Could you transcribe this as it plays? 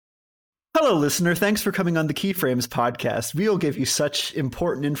Hello, listener. Thanks for coming on the Keyframes podcast. We'll give you such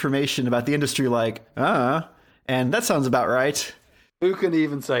important information about the industry like, and that sounds about right. Who can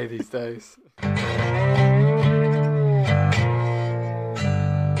even say these days?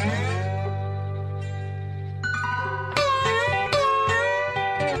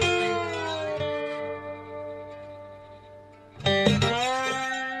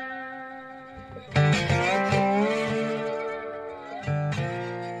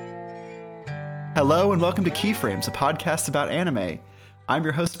 Hello and welcome to Keyframes, a podcast about anime. I'm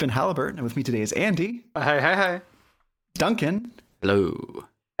your host, Ben Halliburton, and with me today is Andy. Hey. Duncan. Hello.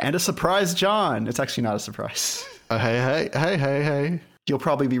 And a surprise John. It's actually not a surprise. Hey. You'll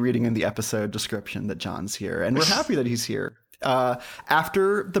probably be reading in the episode description that John's here, and we're happy that he's here.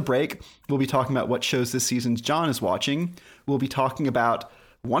 After the break, we'll be talking about what shows this season John is watching. We'll be talking about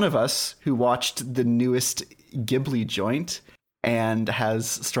one of us who watched the newest Ghibli joint and has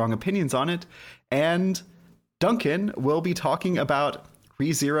strong opinions on it. And Duncan will be talking about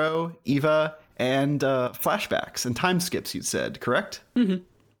ReZero, Eva, and flashbacks and time skips, you said, correct? Mm-hmm.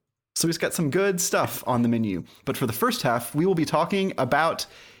 So he's got some good stuff on the menu. But for the first half, we will be talking about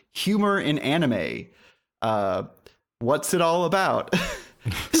humor in anime. What's it all about?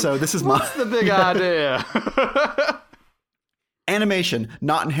 So this is What's the big idea? Animation,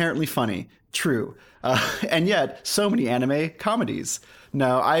 not inherently funny. True. And yet, so many anime comedies.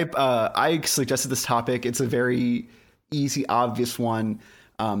 No, I suggested this topic. It's a very easy, obvious one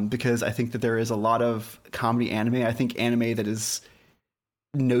because I think that there is a lot of comedy anime. I think anime that is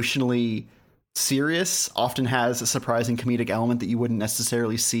notionally serious often has a surprising comedic element that you wouldn't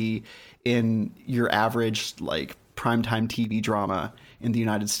necessarily see in your average like primetime TV drama in the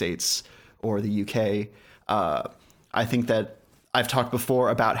United States or the UK. I think that I've talked before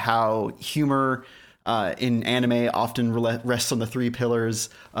about how humor in anime often rests on the three pillars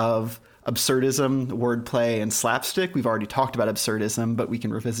of absurdism, wordplay, and slapstick. We've already talked about absurdism, but we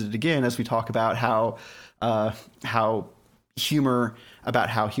can revisit it again as we talk about how humor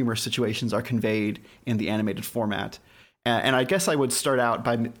situations are conveyed in the animated format. And I guess I would start out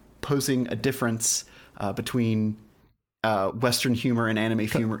by posing a difference between Western humor and anime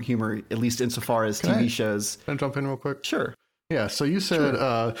humor, at least insofar as TV shows. Can I jump in real quick? Sure. Yeah, so you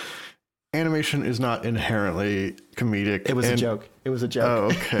said animation is not inherently comedic. It was a joke. It was a joke.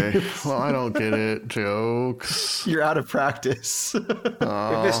 Oh, okay. Well, I don't get it. Jokes. You're out of practice. We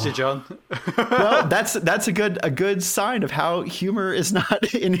missed you, John. Well, that's a good sign of how humor is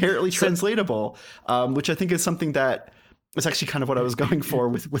not inherently translatable, which I think is something that is actually kind of what I was going for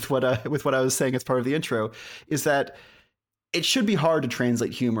with what I was saying as part of the intro, is that it should be hard to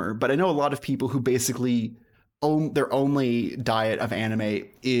translate humor, but I know a lot of people who basically their only diet of anime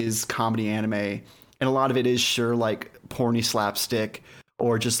is comedy anime, and a lot of it is sure like porny slapstick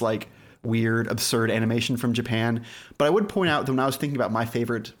or just like weird absurd animation from Japan. But I would point out that when I was thinking about my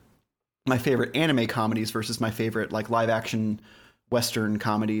favorite anime comedies versus my favorite like live action Western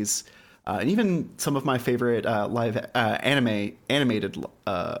comedies, and even some of my favorite animated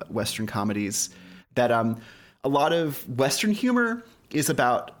Western comedies, that a lot of Western humor is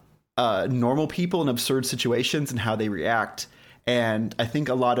about normal people in absurd situations and how they react. And I think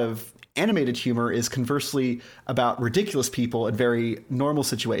a lot of animated humor is conversely about ridiculous people in very normal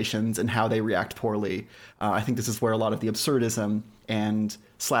situations and how they react poorly. I think this is where a lot of the absurdism and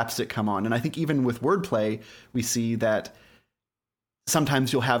slapstick come on. And I think even with wordplay, we see that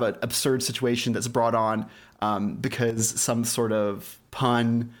sometimes you'll have an absurd situation that's brought on because some sort of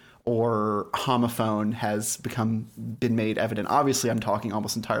pun or homophone has been made evident. Obviously, I'm talking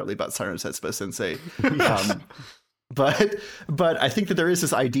almost entirely about Siren Setsubo Sensei. But I think that there is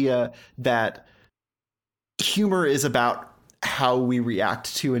this idea that humor is about how we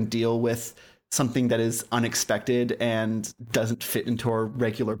react to and deal with something that is unexpected and doesn't fit into our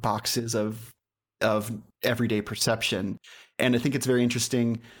regular boxes of everyday perception. And I think it's very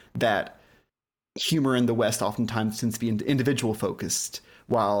interesting that humor in the West oftentimes tends to be individual focused,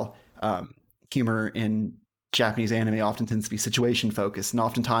 while humor in Japanese anime often tends to be situation focused. And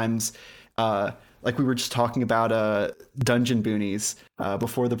oftentimes, like we were just talking about Dungeon Boonies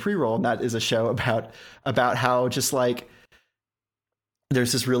before the pre-roll, and that is a show about how just like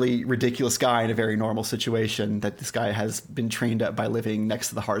there's this really ridiculous guy in a very normal situation that this guy has been trained up by living next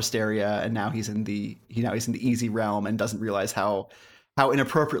to the hardest area, and now he's in the easy realm and doesn't realize how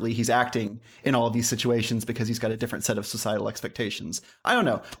inappropriately he's acting in all of these situations because he's got a different set of societal expectations. I don't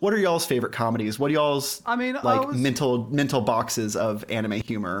know. What are y'all's favorite comedies? What are y'all's mental boxes of anime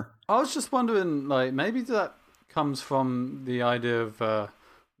humor? I was just wondering, like, maybe that comes from the idea of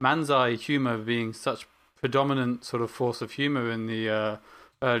Manzai humor being such predominant sort of force of humor in the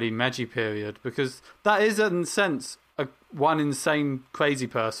early Meiji period, because that is in a sense one insane crazy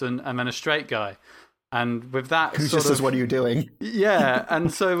person and then a straight guy. And with that who just says, "What are you doing?" Yeah,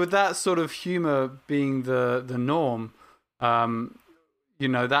 and so with that sort of humor being the norm,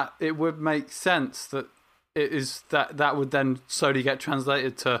 that it would make sense that it is that would then slowly get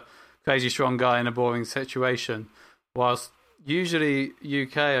translated to crazy strong guy in a boring situation. Whilst usually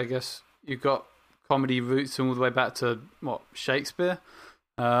UK, I guess you've got comedy roots all the way back to Shakespeare.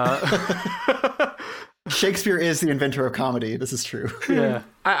 Shakespeare is the inventor of comedy. This is true. Yeah,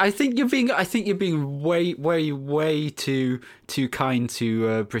 I think you're being way too kind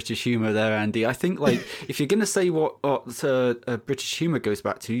to British humour there, Andy. I think if you're gonna say what British humour goes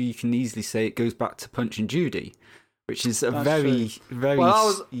back to, you can easily say it goes back to Punch and Judy, which is a very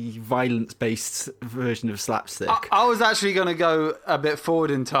violence-based version of slapstick. I was actually going to go a bit forward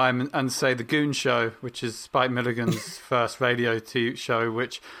in time and say The Goon Show, which is Spike Milligan's first radio show,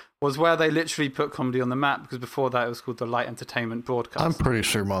 which was where they literally put comedy on the map, because before that it was called the Light Entertainment Broadcast. I'm pretty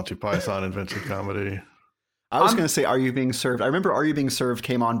sure Monty Python invented comedy. I was going to say Are You Being Served? I remember Are You Being Served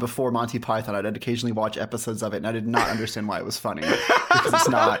came on before Monty Python. I'd occasionally watch episodes of it, and I did not understand why it was funny. Because it's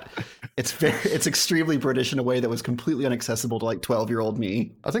not. It's extremely British in a way that was completely inaccessible to 12-year-old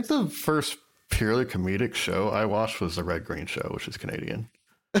me. I think the first purely comedic show I watched was The Red Green Show, which is Canadian.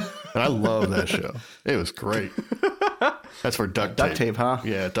 And I love that show. It was great. That's for duct tape. Duct tape, huh?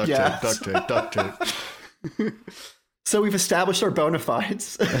 Yeah, duct tape. So we've established our bona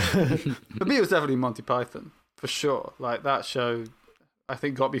fides. For me, it was definitely Monty Python, for sure. That show, I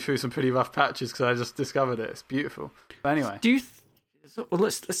think, got me through some pretty rough patches because I just discovered it. It's beautiful. But anyway.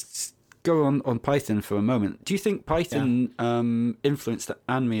 Let's go on Python for a moment. Do you think Python influenced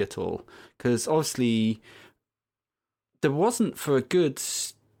anime at all? Because obviously there wasn't for a good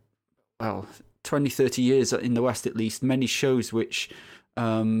 20, 30 years in the West at least, many shows which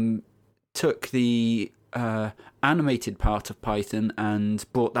took the animated part of Python and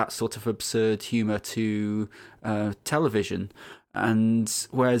brought that sort of absurd humour to television. And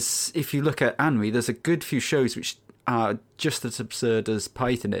whereas if you look at anime, there's a good few shows which are just as absurd as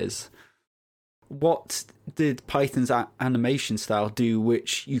Python is. What did Python's animation style do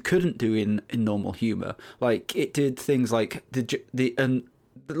which you couldn't do in normal humour? It did things like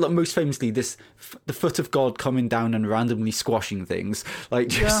most famously the foot of God coming down and randomly squashing things,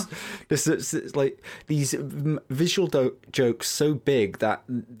 these visual jokes so big that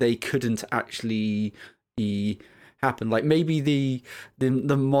they couldn't actually happen. Maybe the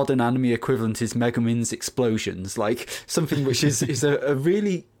modern anime equivalent is Megumin's explosions, something which is a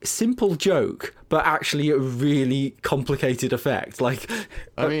really simple joke but actually a really complicated effect.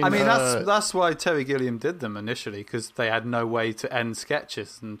 That's why Terry Gilliam did them initially, because they had no way to end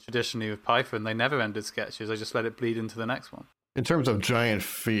sketches, and traditionally with Python they never ended sketches, they just let it bleed into the next one. In terms of giant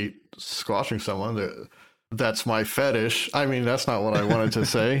feet squashing someone, that's my fetish. I mean, that's not what I wanted to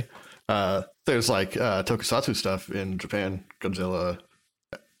say. There's tokusatsu stuff in Japan, Godzilla,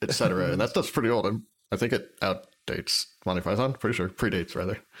 etc., and that stuff's pretty old. I think it outdates Monty Python. Pretty sure predates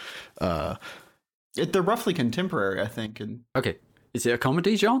rather. They're roughly contemporary, I think. Okay, is it a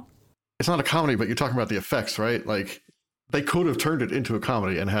comedy, John? It's not a comedy, but you're talking about the effects, right? They could have turned it into a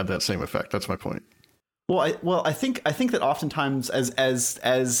comedy and had that same effect. That's my point. Well, I think that oftentimes,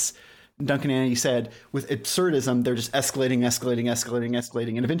 as Duncan and Andy said, with absurdism, they're just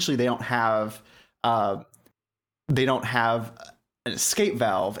escalating, and eventually they don't have an escape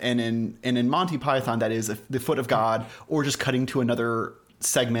valve. And in Monty Python, that is the foot of God, or just cutting to another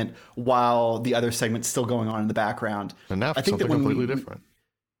segment while the other segment's still going on in the background. And now I think something completely different.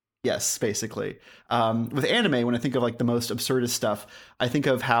 Yes, basically. With anime, when I think of the most absurdist stuff, I think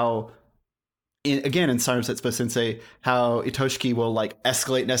of how, in Somerset Sensei, how Itoshiki will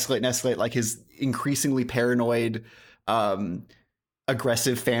escalate his increasingly paranoid,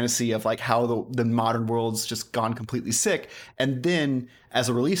 aggressive fantasy of how the modern world's just gone completely sick. And then as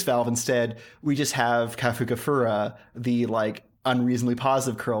a release valve, instead, we just have Kafugafura, the unreasonably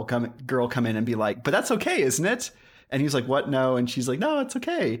positive girl come in and be like, but that's okay, isn't it? And he's like, what? No. And she's like, no, it's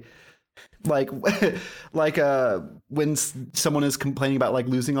okay. When someone is complaining about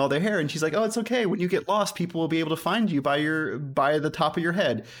losing all their hair, and she's like, oh, it's okay. When you get lost, people will be able to find you by the top of your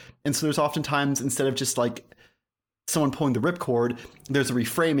head. And so there's oftentimes, instead of just someone pulling the ripcord, there's a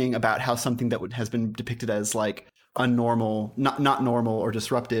reframing about how something that has been depicted as unnormal, not normal or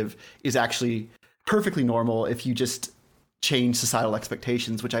disruptive, is actually perfectly normal if you just change societal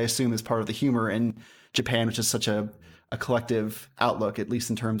expectations, which I assume is part of the humor in Japan, which is such a collective outlook, at least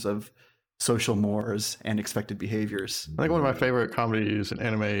in terms of social mores and expected behaviors. I think one of my favorite comedies in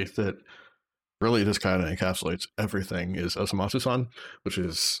anime that really just kind of encapsulates everything is Osamatsu-san, which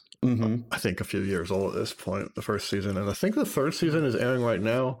is, I think, a few years old at this point, the first season. And I think the third season is airing right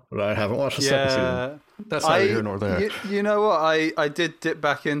now, but I haven't watched the second season. That's neither here nor there. You know what? I did dip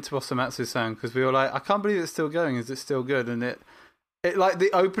back into Osamatsu-san because we were like, I can't believe it's still going. Is it still good? And it like the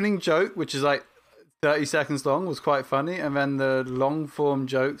opening joke, which is like 30 seconds long, was quite funny. And then the long form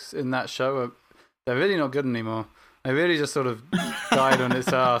jokes in that show, they're really not good anymore. They really just sort of died on its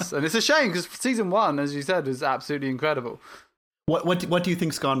ass. And it's a shame because season 1, as you said, was absolutely incredible. What do you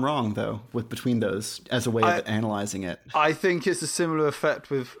think's gone wrong, though, between those as a way of analyzing it? I think it's a similar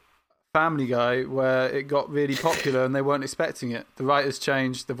effect with Family Guy, where it got really popular and they weren't expecting it. The writers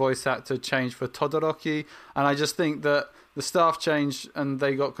changed, the voice actor changed for Todoroki, and I just think that the staff changed and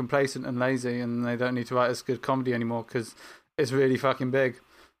they got complacent and lazy and they don't need to write as good comedy anymore because it's really fucking big.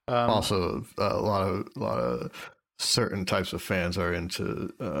 Also, a lot of certain types of fans are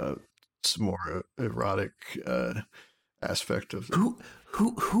into some more erotic aspect of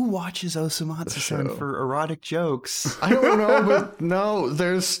who watches Osamatsu-san for erotic jokes? I don't know, but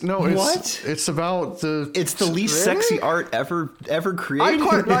what? It's about it's the least sexy art ever created. I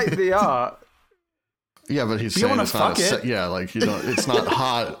quite like the art. Yeah, but he's saying it's not like you don't. It's not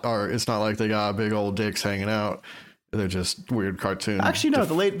hot, or it's not like they got big old dicks hanging out. They're just weird cartoons. Actually, no.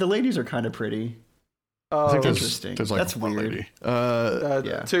 The ladies are kind of pretty. I think interesting. There's like that's one weird.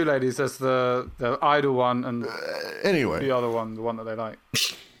 Lady. Two ladies. There's the idol one and anyway, the other one, the one that they like.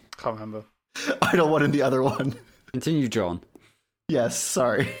 Can't remember. Idol one and the other one. Continue, John. Yes,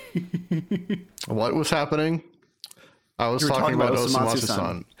 sorry. What was happening? I was talking about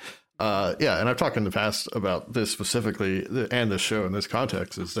Osamatsu-san. Yeah, and I've talked in the past about this specifically and this show in this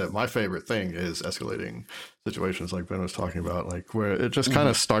context, is that my favorite thing is escalating situations like Ben was talking about, like where it just kind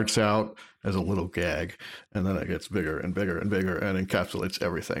of starts out as a little gag and then it gets bigger and bigger and bigger and encapsulates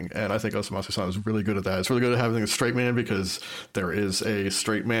everything. And I think Osamatsu-san is really good at that. It's really good at having a straight man because there is a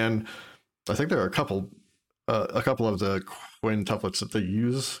straight man. I think there are a couple of the quintuplets that they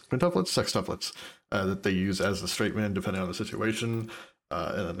use, sextuplets that they use as the straight man depending on the situation.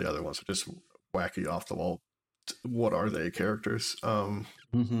 And then the other ones are just wacky, off the wall. What are they characters? And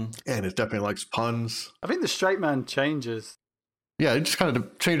it definitely likes puns. I think the straight man changes. Yeah, it just kind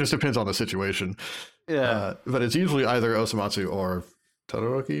of changes, depends on the situation. Yeah, but it's usually either Osamatsu or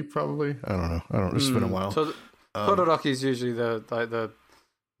Todoroki, probably. I don't know. It's been a while. So Todoroki is usually the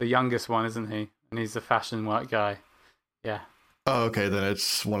youngest one, isn't he? And he's the fashion white guy. Yeah. Oh, okay. Then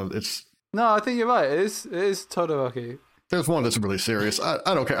it's one of it's. No, I think you're right. It is Todoroki. There's one that's really serious.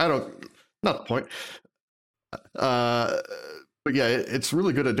 I don't care. Not the point. But yeah, it's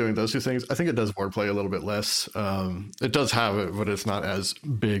really good at doing those two things. I think it does wordplay a little bit less. It does have it, but it's not as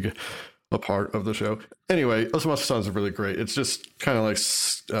big a part of the show. Anyway, Osamatsu-san is really great. It's just kind of like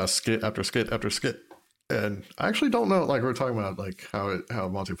skit after skit after skit. And I actually don't know, like we were talking about, like how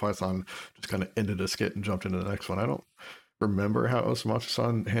Monty Python just kind of ended a skit and jumped into the next one. I don't remember how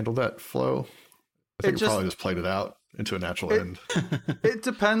Osamatsu-san handled that flow. I think it probably just played it out into a natural end. It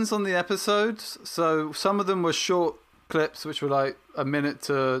depends on the episodes. So some of them were short clips, which were like a minute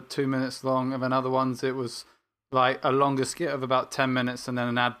to 2 minutes long, and then other ones it was like a longer skit of about 10 minutes and then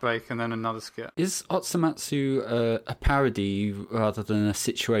an ad break and then another skit. Is Otsumatsu a parody rather than a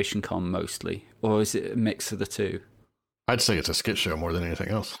situation com mostly, or is it a mix of the two? I'd say it's a skit show more than anything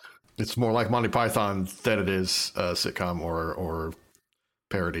else. It's more like Monty Python than it is a sitcom or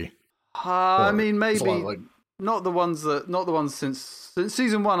parody. I mean, maybe not the ones since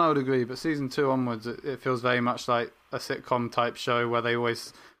season 1. I would agree, but season 2 onwards, it feels very much like a sitcom type show where they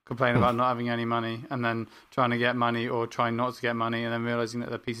always complain about not having any money and then trying to get money or trying not to get money and then realizing that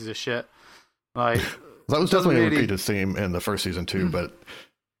they're pieces of shit. Like that was definitely a repeated theme in the first season too, but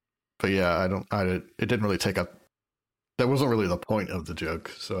yeah, it didn't really take up. That wasn't really the point of the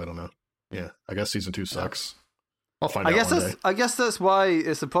joke, so I don't know. Yeah, I guess season 2 sucks. I'll find out one day. I guess that's why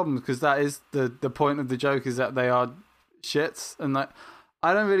it's a problem, because that is the point of the joke, is that they are shits, and like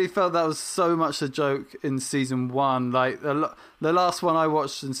I don't really feel that was so much a joke in season 1. Like the last one I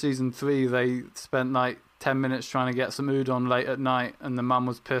watched in season 3, they spent like 10 minutes trying to get some udon late at night, and the mum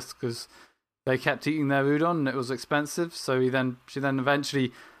was pissed because they kept eating their udon and it was expensive. So she then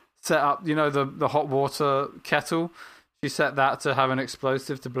eventually set up, the hot water kettle. She set that to have an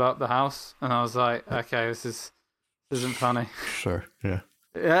explosive to blow up the house, and I was like, okay, this isn't funny. Sure, yeah.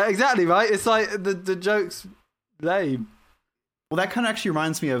 Yeah, exactly, right? It's like the joke's lame. Well, that kind of actually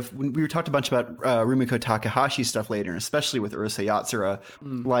reminds me of when we talked a bunch about Rumiko Takahashi stuff later, and especially with Urusei Yatsura.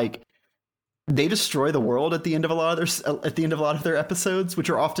 Like, they destroy the world at the end of a lot of their episodes,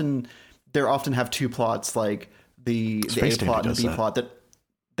 which are often have two plots, like the A plot and the B plot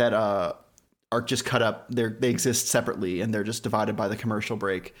that are just cut up. They exist separately, and they're just divided by the commercial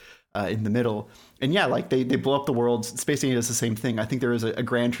break in the middle. And yeah, like they blow up the world. Space Dandy does the same thing. I think there is a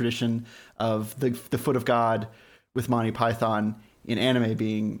grand tradition of the Foot of God with Monty Python in anime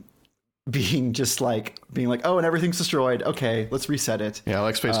being just like being like, oh, and everything's destroyed. Okay, let's reset it. Yeah,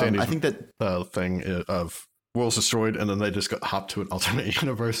 like Space Dandy's I think that thing of world's destroyed, and then they just got hopped to an alternate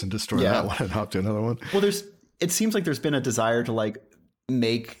universe and destroy that one and hop to another one. Well, it seems like there's been a desire to like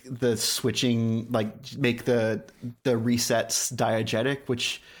make the switching, like make the resets diegetic,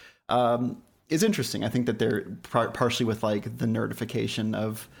 which is interesting. I think that they're partially with like the nerdification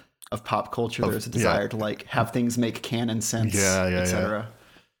of pop culture. There's a desire to like have things make canon sense, etc.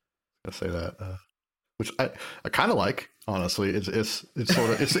 I say that, which I kind of like. Honestly, it's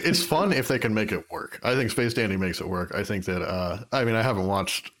sort of it's fun if they can make it work. I think Space Dandy makes it work. I think that I mean I haven't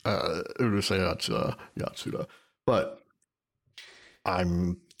watched Urusei Yatsura, but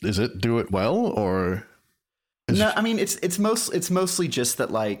is it do it well or no? I mean it's mostly just that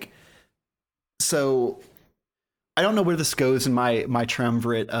like, so I don't know where this goes in my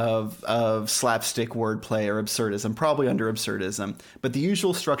triumvirate of slapstick wordplay or absurdism, probably under absurdism, but the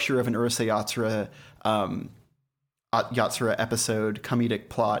usual structure of an Urusei Yatsura episode comedic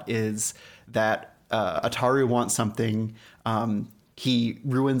plot is that Ataru wants something. He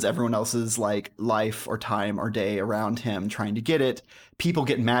ruins everyone else's like life or time or day around him trying to get it. People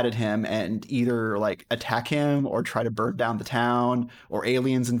get mad at him and either like attack him or try to burn down the town, or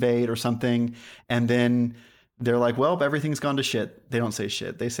aliens invade or something. And then they're like, well, everything's gone to shit. They don't say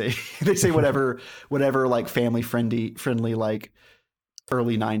shit. They say whatever like family friendly like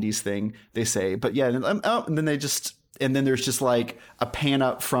early 90s thing they say. But yeah, and then there's just like a pan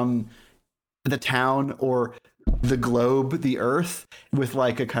up from the town or the globe, the earth, with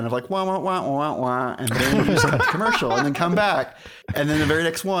like a kind of like wah wah wah wah wah, and then you just cut to commercial and then come back, and then the very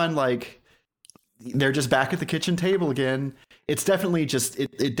next one, like they're just back at the kitchen table again. It's definitely just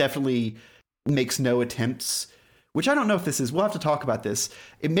it definitely makes no attempts, which I don't know if this is. We'll have to talk about this.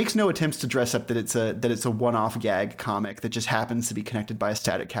 It makes no attempts to dress up that it's a one-off gag comic that just happens to be connected by a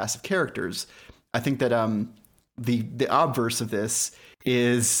static cast of characters. I think that the obverse of this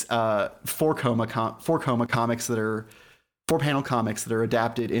is four panel comics that are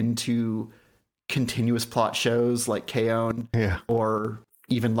adapted into continuous plot shows like K-On! Or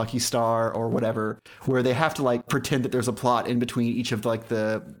even Lucky Star or whatever, where they have to like pretend that there's a plot in between each of like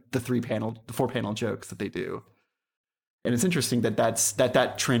the 4-panel jokes that they do. And it's interesting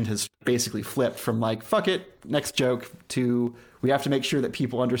that trend has basically flipped from like, fuck it, next joke, to we have to make sure that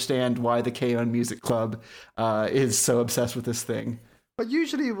people understand why the K-On! Music Club is so obsessed with this thing. But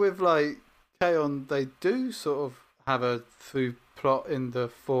usually with like K-On!, they do sort of have a through plot in the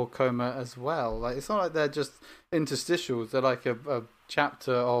 4 coma as well. Like it's not like they're just interstitials. They're like a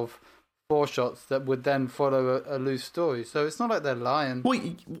chapter of 4 shots that would then follow a loose story. So it's not like they're lying.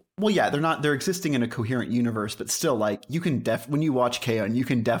 Well, yeah, they're not. They're existing in a coherent universe, but still, like you can when you watch K-On!, you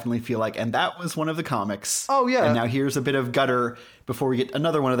can definitely feel like, and that was one of the comics. Oh yeah. And now here's a bit of gutter before we get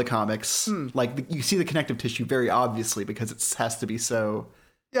another one of the comics. Like you see the connective tissue very obviously because it has to be so.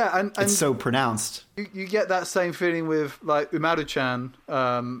 Yeah, and it's so pronounced. You get that same feeling with like Umaru-chan,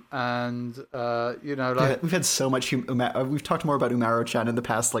 and you know, like yeah, we've had so much. We've talked more about Umaru-chan in the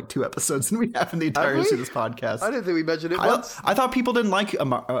past like 2 episodes than we have in the entire history of this podcast. I didn't think we mentioned it once. I thought people didn't like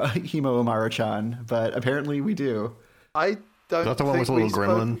Himo Umaru-chan, but apparently we do. I don't. Is that the one with a little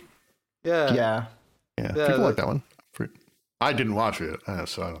gremlin? Yeah. People like that one. I didn't watch it,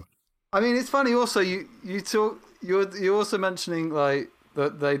 so I don't. I mean, it's funny. Also, you're also mentioning like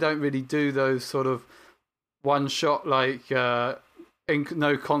that they don't really do those sort of one shot like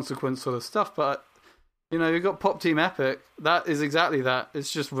no consequence sort of stuff. But you know, you've got Pop Team Epic. That is exactly that. It's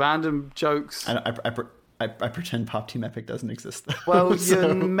just random jokes. I pretend Pop Team Epic doesn't exist though. Well,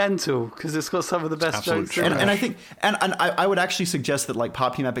 you're mental because it's got some of the best jokes. And I think, and I would actually suggest that like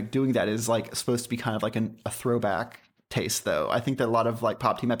Pop Team Epic doing that is like supposed to be kind of like a throwback taste though. I think that a lot of like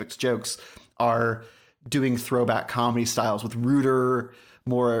Pop Team Epic's jokes are doing throwback comedy styles with ruder,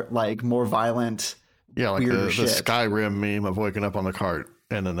 more violent. Yeah, like the Skyrim meme of waking up on the cart,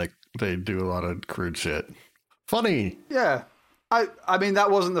 and then they do a lot of crude shit. Funny. Yeah. I mean that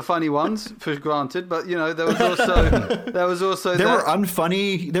wasn't the funny ones, for granted, but you know there was also there were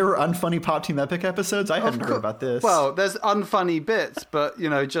unfunny Pop Team Epic episodes. I hadn't heard about this. Well, there's unfunny bits, but you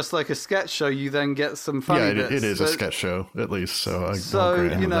know, just like a sketch show, you then get some funny bits. Yeah, it is a sketch show at least, so I'll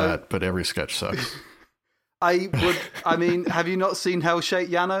grant him that. But every sketch sucks. I mean, have you not seen Hell Shake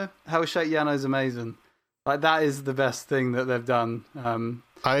Yano? Hell Shake Yano is amazing. Like that is the best thing that they've done.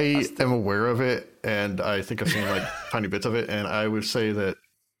 I am aware of it, and I think I've seen like tiny bits of it, and I would say that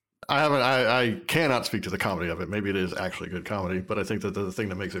I cannot speak to the comedy of it. Maybe it is actually good comedy, but I think that the thing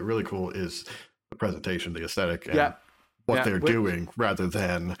that makes it really cool is the presentation, the aesthetic, and what they're doing rather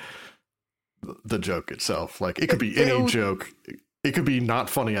than the joke itself. Like, it could be any joke. It could be not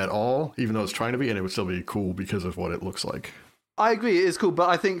funny at all, even though it's trying to be, and it would still be cool because of what it looks like. I agree, it is cool, but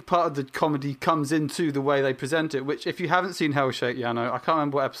I think part of the comedy comes into the way they present it, which, if you haven't seen Hellshake Yano, I can't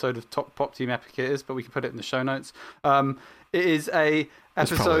remember what episode of Top Pop Team Epic it is, but we can put it in the show notes. It is a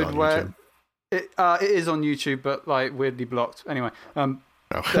episode where it is on YouTube, but like weirdly blocked. Anyway,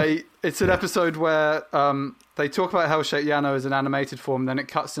 it's an episode where they talk about Hellshake Yano as an animated form, then it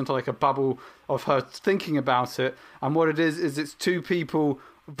cuts into like a bubble of her thinking about it, and what it is it's two people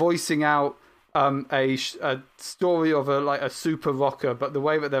voicing out a story of a super rocker, but the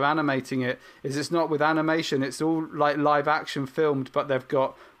way that they're animating it is it's not with animation, it's all like live action filmed, but they've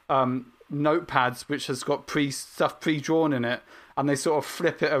got notepads which has got stuff pre-drawn in it, and they sort of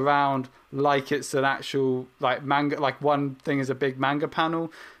flip it around like it's an actual like manga, like one thing is a big manga panel,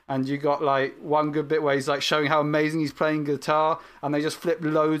 and you got like one good bit where he's like showing how amazing he's playing guitar, and they just flip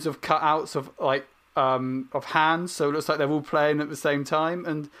loads of cutouts of like of hands, so it looks like they're all playing at the same time,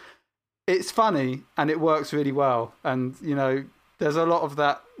 and it's funny and it works really well. And, you know, there's a lot of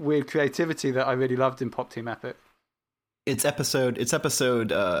that weird creativity that I really loved in Pop Team Epic. It's episode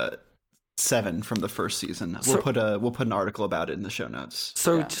 7 from the first season. We'll put an article about it in the show notes.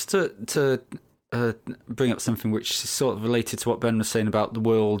 So just to bring up something which is sort of related to what Ben was saying about the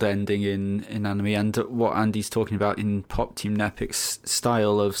world ending in anime, and what Andy's talking about in Pop Team Epic's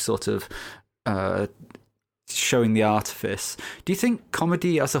style of sort of showing the artifice. Do you think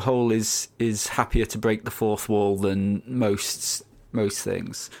comedy as a whole is happier to break the fourth wall than most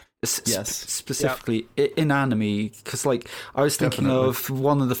things? Yes. Specifically in anime, because like I was thinking of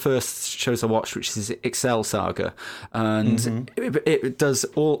one of the first shows I watched, which is Excel Saga, and it does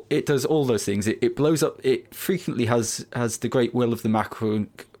all those things. It blows up. It frequently has the great will of the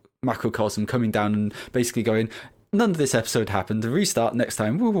macrocosm coming down and basically going, none of this episode happened. Restart next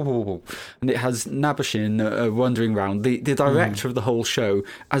time. Woo, woo, woo, woo. And it has Nabashin wandering around, the director of the whole show,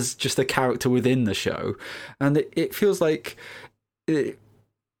 as just a character within the show. And it feels like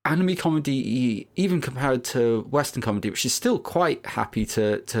anime comedy, even compared to Western comedy, which is still quite happy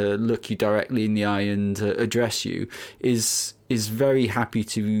to look you directly in the eye and address you, is very happy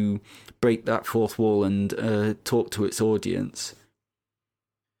to break that fourth wall and talk to its audience.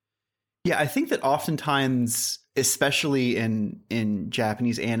 Yeah, I think that oftentimes, especially in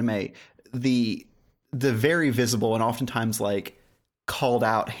Japanese anime, the very visible and oftentimes like called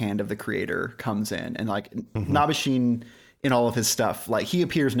out hand of the creator comes in, and like Nabashin in all of his stuff, like he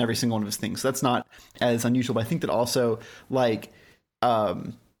appears in every single one of his things. So that's not as unusual. But I think that also like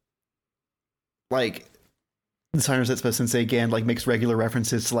the Designers Etsubo Sensei again like makes regular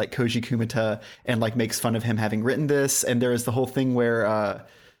references to like Koji Kumita and like makes fun of him having written this. And there is the whole thing where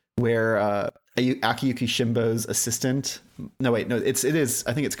Akiyuki Shimbo's assistant, it is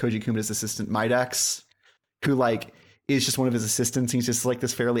I think it's Koji Kumita's assistant, Midax, who like is just one of his assistants. He's just like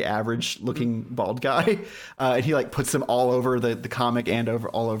this fairly average looking bald guy, and he like puts them all over the comic and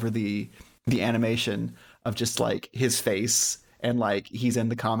all over the animation of just like his face, and like he's in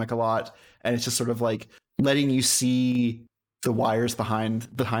the comic a lot, and it's just sort of like letting you see the wires behind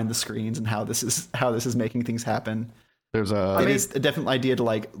the screens and how this is making things happen. There's it is a definite idea to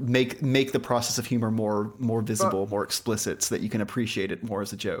like make the process of humor more visible, more explicit, so that you can appreciate it more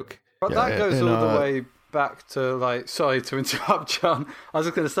as a joke. But that goes all the way back to like, sorry to interrupt, John. I was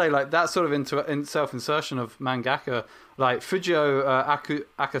just going to say like that sort of self-insertion of mangaka, like Fujio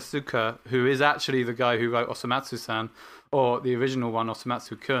Akasuka, who is actually the guy who wrote Osamatsu-san, or the original one,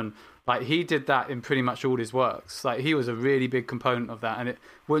 Osamatsu-kun. Like he did that in pretty much all his works. Like he was a really big component of that, and it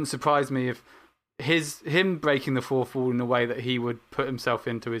wouldn't surprise me if him breaking the fourth wall in the way that he would put himself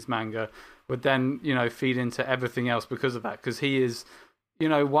into his manga would then, you know, feed into everything else because of that. Because he is, you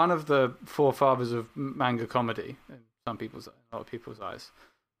know, one of the forefathers of manga comedy in a lot of people's eyes.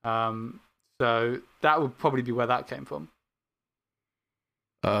 So that would probably be where that came from.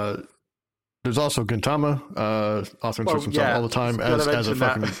 There's also Gintama, also inserts himself all the time as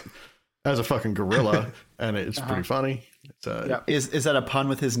a fucking gorilla, and it's pretty funny. Is that a pun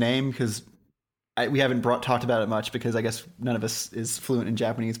with his name? Because we haven't talked about it much because I guess none of us is fluent in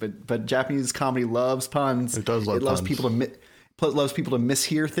Japanese, but Japanese comedy loves puns. It does love puns. Loves people to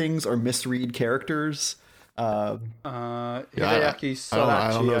mishear things or misread characters. Hideaki Sorachi.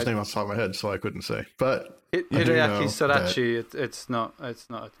 I don't know his name off the top of my head, so I couldn't say. But Hideaki Sorachi. It's not a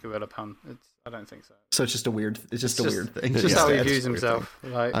gorilla pun. I don't think so. So it's just a weird thing. Just how he views himself.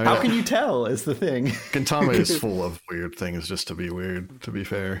 Like, how can you tell is the thing. Gintama is full of weird things just to be weird, to be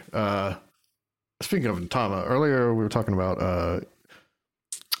fair. Speaking of Gintama, earlier we were talking about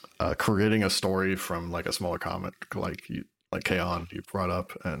creating a story from like a smaller comic, like K-On! You brought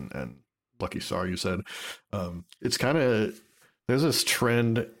up, and Lucky Star you said. It's kind of, there's this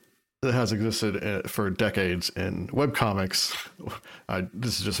trend that has existed for decades in webcomics.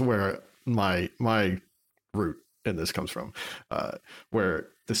 This is just where my root in this comes from, where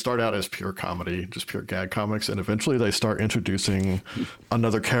they start out as pure comedy, just pure gag comics, and eventually they start introducing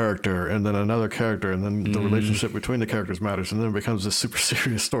another character and then another character, and then the relationship between the characters matters, and then it becomes this super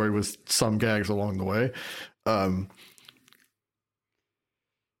serious story with some gags along the way.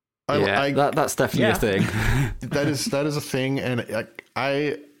 That's definitely a thing. that is a thing, and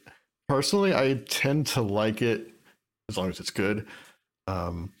I personally, I tend to like it as long as it's good.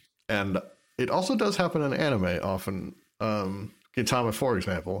 And it also does happen in anime often. Gintama, for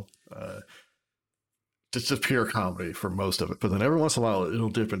example, just pure comedy for most of it. But then every once in a while, it'll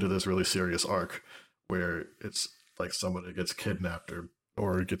dip into this really serious arc where it's like somebody gets kidnapped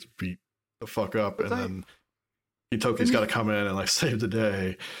or gets beat the fuck up, and then Itoki's got to come in and like save the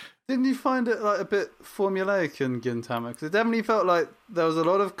day. Didn't you find it like a bit formulaic in Gintama? Because it definitely felt like there was a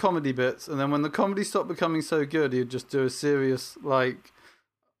lot of comedy bits, and then when the comedy stopped becoming so good, he'd just do a serious like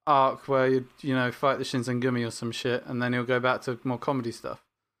arc where you'd fight the Shinzengumi or some shit, and then he'll go back to more comedy stuff.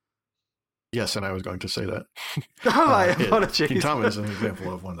 Yes, and I was going to say that. Apologies. Gintama is an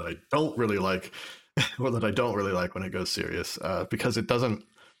example of one that I don't really like, or that I don't really like when it goes serious, because it doesn't.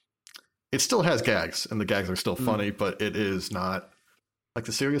 It still has gags, and the gags are still funny, but it is not. Like,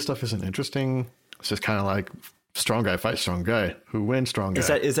 the serious stuff isn't interesting. It's just kind of like strong guy fights strong guy. Who wins? Strong guy.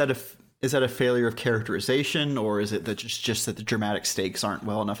 Is that a failure of characterization, or is it that just that the dramatic stakes aren't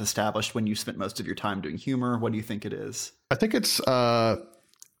well enough established when you spent most of your time doing humor? What do you think it is? I think it's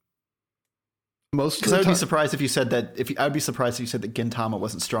most. Because I would be surprised if you said that. I'd be surprised if you said that Gintama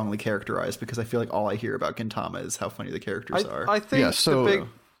wasn't strongly characterized, because I feel like all I hear about Gintama is how funny the characters are. I think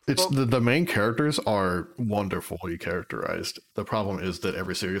it's the main characters are wonderfully characterized. The problem is that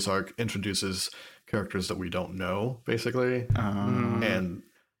every serious arc introduces characters that we don't know, basically. And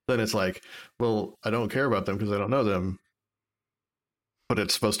then it's like, well, I don't care about them because I don't know them. But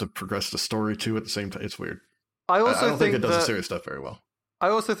it's supposed to progress the story too at the same time. It's weird. I don't think it does the serious stuff very well. I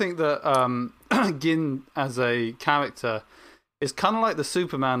also think that Gin as a character is kind of like the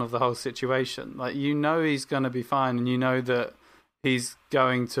Superman of the whole situation. Like, he's going to be fine, and that he's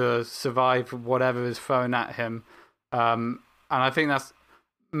going to survive whatever is thrown at him. And I think that's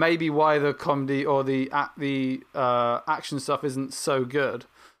maybe why the comedy or the action stuff isn't so good.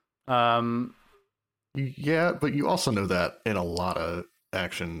 Yeah, but you also know that in a lot of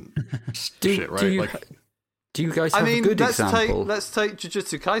action shit, right? Do you guys have a good example? Let's take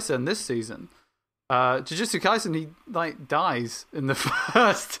Jujutsu Kaisen this season. Jujutsu Kaisen, he dies in the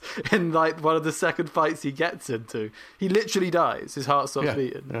in one of the second fights he gets into. He literally dies. His heart stops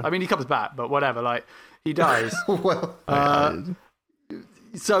beating. Yeah. I mean, he comes back, but whatever. He dies. Well,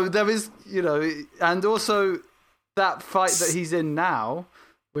 so there is, and also that fight that he's in now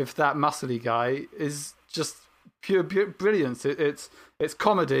with that muscly guy is just pure brilliance. It's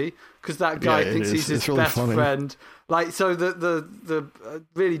comedy because that guy thinks he's his really best friend. So the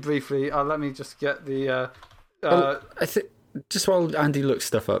really briefly, let me just get the. I think just while Andy looks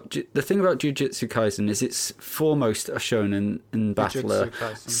stuff up, the thing about Jujutsu Kaisen is it's foremost a shonen and battler.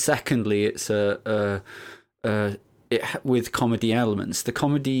 Secondly, it's with comedy elements. The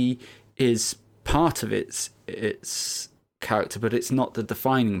comedy is part of its character, but it's not the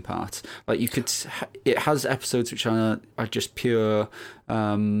defining part. It has episodes which are just pure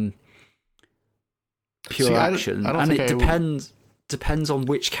action, and it depends on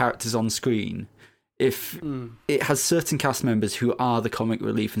which character's on screen. If it has certain cast members who are the comic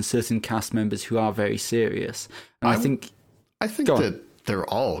relief and certain cast members who are very serious, and I think that they're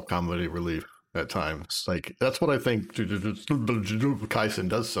all comedy relief at times. That's what I think Kaisen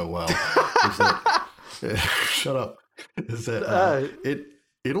does so well. Shut up. Is that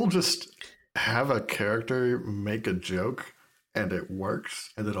it'll just have a character make a joke and it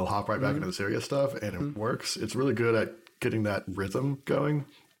works, and then it'll hop right back into the serious stuff and it works. It's really good at getting that rhythm going.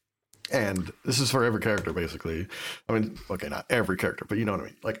 And this is for every character, basically. I mean, okay, not every character, but you know what I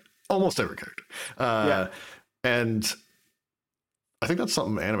mean. Almost every character. And I think that's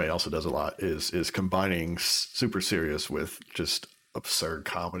something anime also does a lot, is combining super serious with just absurd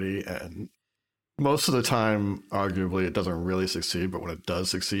comedy. And most of the time, arguably, it doesn't really succeed. But when it does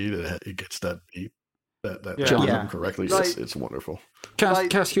succeed, it gets that beat that Yeah. Yeah. correctly. Like- It's wonderful. Can I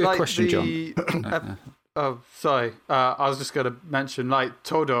ask you a question, John? Oh, sorry. I was just going to mention, like,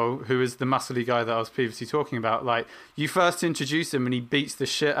 Todo, who is the muscly guy that I was previously talking about. Like, you first introduce him and he beats the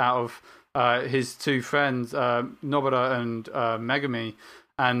shit out of his two friends, Nobara and Megami.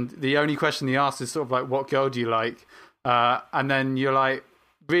 And the only question he asks is sort of like, what girl do you like? And then you're like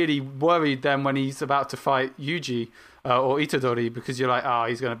really worried then when he's about to fight Yuji or Itadori, because you're like,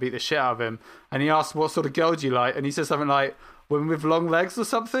 he's going to beat the shit out of him. And he asks, what sort of girl do you like? And he says something like, women with long legs or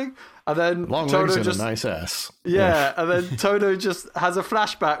something. And then Long Todo legs just, and a nice ass. yeah, and then Todo just has a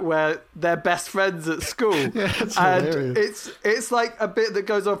flashback where they're best friends at school. Yeah, it's and hilarious. it's like a bit that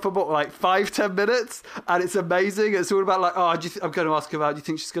goes on for what, like 5-10 minutes, and it's amazing. It's all about like, I'm going to ask her out, do you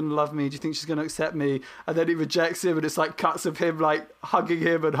think she's going to love me? Do you think she's going to accept me? And then he rejects him, and it's like cuts of him like hugging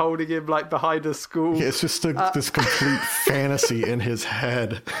him and holding him like behind a school. Yeah, it's just this complete fantasy in his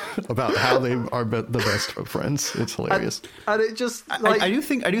head about how they are the best of friends. It's hilarious. And it just like I do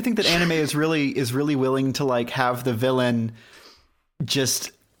think that anime is really willing to like have the villain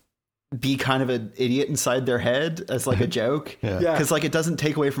just be kind of an idiot inside their head as like a joke. Yeah. Because like it doesn't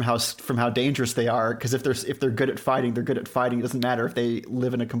take away from how dangerous they are. Because if they're good at fighting, they're good at fighting. It doesn't matter if they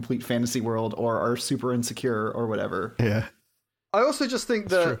live in a complete fantasy world or are super insecure or whatever. Yeah. I also just think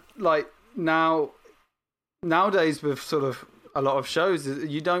that like nowadays with sort of a lot of shows,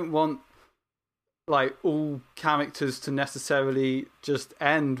 you don't want like all characters to necessarily just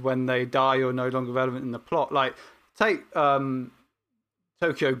end when they die or no longer relevant in the plot. Like take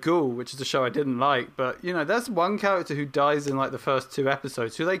Tokyo Ghoul, which is a show I didn't like, but you know, there's one character who dies in like the first 2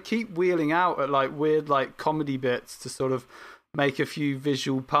 episodes who they keep wheeling out at like weird like comedy bits to sort of make a few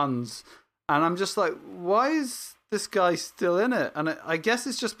visual puns, and I'm just like, why is this guy still in it? And I guess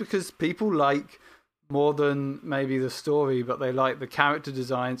it's just because people like more than maybe the story, but they like the character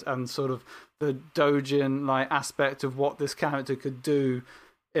designs and sort of the doujin like aspect of what this character could do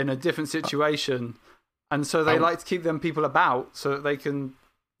in a different situation, and so they like to keep them people about so that they can,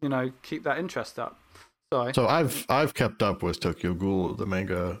 you know, keep that interest up. Sorry. So I've kept up with Tokyo Ghoul, the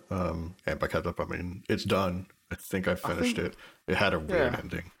manga, and by kept up I mean it's done. I think I finished it. It had a weird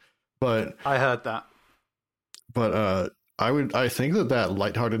ending, but I heard that. But I think that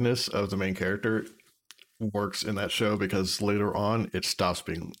lightheartedness of the main character works in that show because later on it stops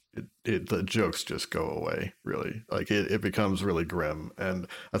being the jokes just go away, really. Like it becomes really grim, and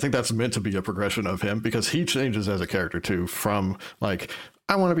I think that's meant to be a progression of him because he changes as a character too, from like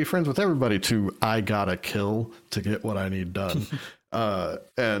I want to be friends with everybody to I gotta kill to get what I need done.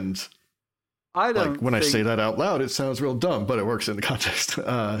 And I don't like when I say that out loud it sounds real dumb, but it works in the context.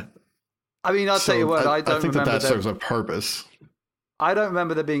 I mean, I'll tell you what, I don't think remember that serves a purpose. I don't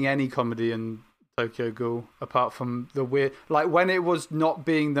remember there being any comedy in Tokyo Ghoul apart from the weird, like when it was not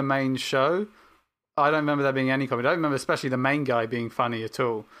being the main show. I don't remember there being any comedy. I don't remember especially the main guy being funny at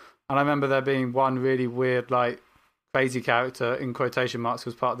all. And I remember there being one really weird, like crazy character in quotation marks who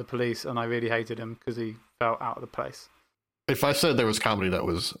was part of the police, and I really hated him because he felt out of the place. If I said there was comedy, that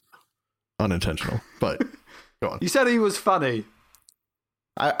was unintentional. But go on. You said he was funny.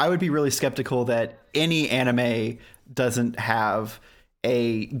 I would be really skeptical that any anime doesn't have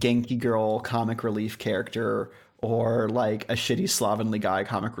a Genki Girl comic relief character or like a shitty slovenly guy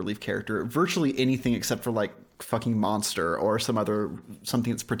comic relief character. Virtually anything except for like fucking Monster or something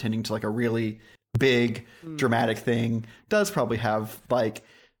that's pretending to like a really big dramatic thing does probably have like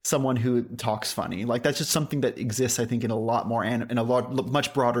someone who talks funny. Like that's just something that exists, I think, in a lot more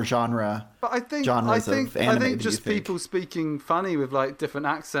much broader genre. But I think just people speaking funny with like different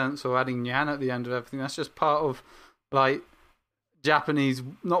accents or adding nyan at the end of everything. That's just part of like Japanese,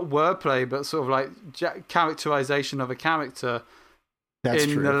 not wordplay, but sort of like characterization of a character that's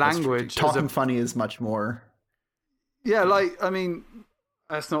in true. the language. Talking funny is much more. Yeah, like I mean,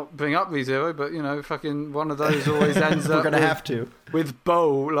 let's not bring up ReZero, but you know, fucking one of those always ends up. We're gonna have to with bow.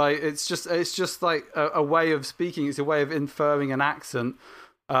 Like it's just like a way of speaking. It's a way of inferring an accent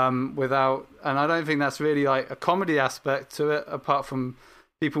without, and I don't think that's really like a comedy aspect to it. Apart from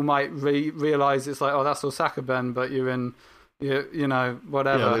people might realize it's like, oh, that's Osaka Ben, but you're in, you know,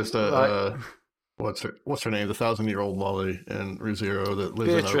 whatever. Yeah, there's the what's her name? The 1,000-year-old lolly in ReZero that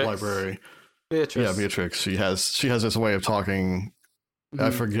lives in a library. Beatrice. Yeah, Beatrix. She has this way of talking. I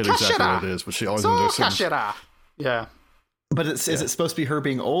forget exactly what it is, but she always does certain... Yeah. But is it supposed to be her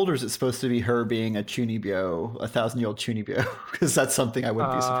being old, or is it supposed to be her being a chunibyo, 1,000-year-old chunibyo? Because that's something I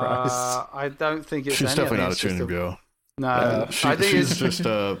wouldn't be surprised. I don't think it's. She's definitely not a chunibyo. No, I think she's just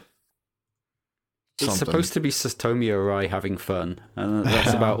something. supposed to be Satomi Arai having fun, and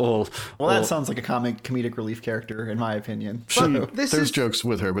that's about all. Well, that sounds like a comedic relief character, in my opinion. There's jokes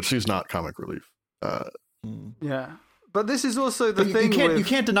with her, but she's not comic relief. Yeah. But this is also the But thing. you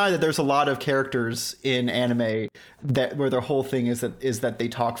can't deny that there's a lot of characters in anime where their whole thing is that they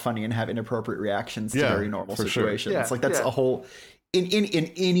talk funny and have inappropriate reactions to very normal situations. Sure. Yeah, Like that's a whole in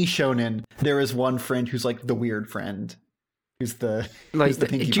any shonen there is one friend who's like the weird friend. Who's the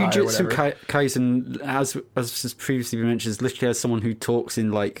Pinkie Pie or whatever. Jujutsu Kaisen, as has previously been mentioned, literally has someone who talks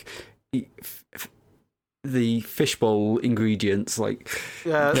in like the fishbowl ingredients, like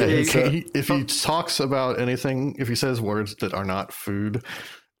if he talks about anything, if he says words that are not food,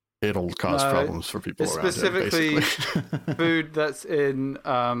 it'll cause problems for people around him. Specifically, food that's in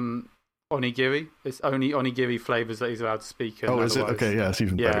onigiri. It's only onigiri flavors that he's allowed to speak in. Oh, is it? Okay, yeah, it's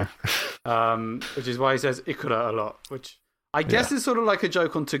even better. Which is why he says ikura a lot, which I guess is sort of like a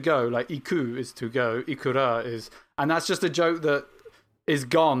joke on to go. Like iku is to go, ikura is, and that's just a joke that is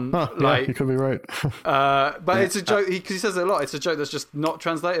gone. Like you could be right. But it's a joke because he says it a lot. It's a joke that's just not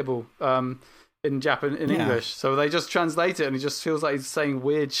translatable in English. So they just translate it, and he just feels like he's saying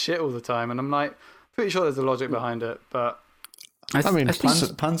weird shit all the time. And I'm like, pretty sure there's a logic behind it, but I mean,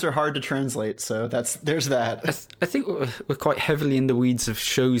 puns are hard to translate, so there's that. I think we're quite heavily in the weeds of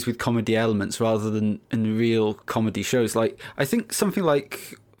shows with comedy elements rather than in real comedy shows. Like, I think something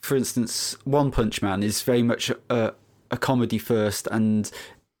like, for instance, One Punch Man is very much a comedy first, and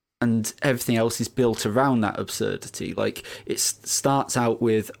everything else is built around that absurdity. Like, it starts out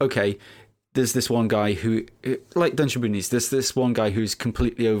with, okay, there's this one guy who, like Dungeon Boonies, there's this one guy who's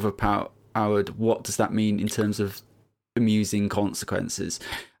completely overpowered. What does that mean in terms of amusing consequences?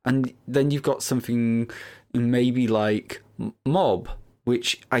 And then you've got something maybe like Mob,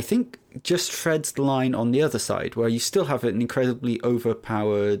 which I think just treads the line on the other side, where you still have an incredibly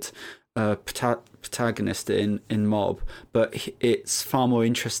overpowered protagonist in Mob, but it's far more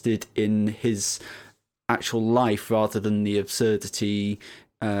interested in his actual life rather than the absurdity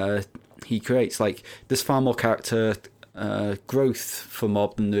he creates. Like, there's far more character growth for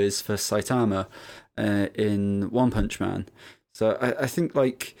Mob than there is for Saitama in One Punch Man. So I think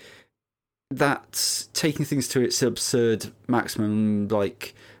like that's taking things to its absurd maximum,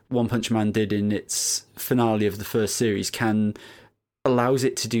 like One Punch Man did in its finale of the first series, allows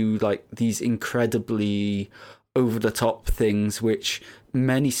it to do like these incredibly over the top things which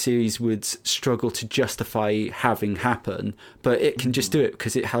many series would struggle to justify having happen, but it can just do it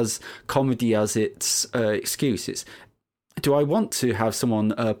because it has comedy as its excuse. Do I want to have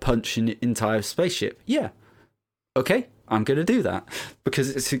someone punch an entire spaceship? Yeah. Okay, I'm going to do that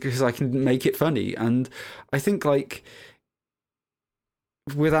because I can make it funny. And I think like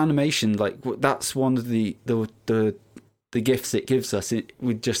with animation, like that's one of the gifts it gives us. It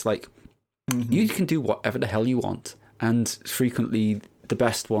would just like you can do whatever the hell you want, and frequently the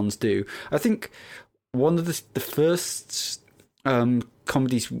best ones do. I think one of the first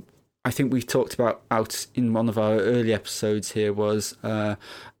comedies I think we talked about out in one of our early episodes here was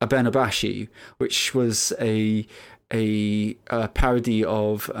Abenabashi, which was a parody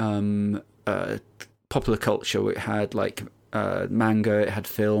of popular culture. It had like manga, it had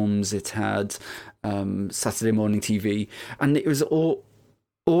films, it had Saturday morning TV, and it was all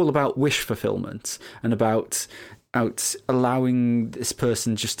about wish fulfillment and about allowing this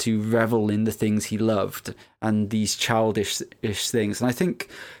person just to revel in the things he loved and these childish things. And I think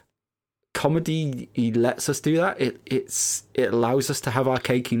comedy, he lets us do that. It allows us to have our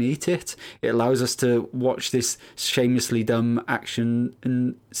cake and eat it. It allows us to watch this shamelessly dumb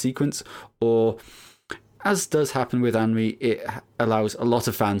action sequence, or as does happen with anime, it allows a lot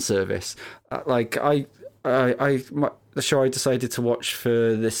of fan service. Like the show I decided to watch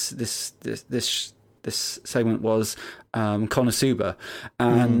for this segment was Konosuba,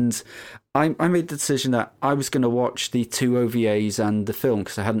 and I made the decision that I was going to watch the 2 OVAs and the film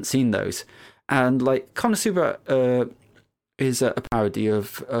because I hadn't seen those. And like Konosuba is a parody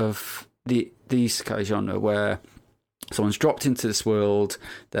of the isekai genre, where someone's dropped into this world,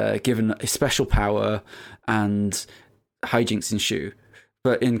 they're given a special power, and hijinks ensue.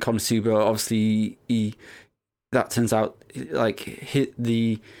 But in Konosuba, obviously, that turns out like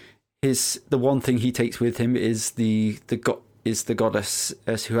the one thing he takes with him is the goddess,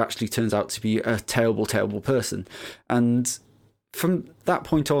 who actually turns out to be a terrible, terrible person. And from that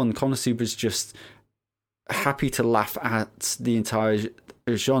point on, Konosuba is just happy to laugh at the entire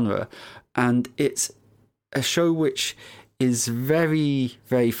genre, and it's a show which is very,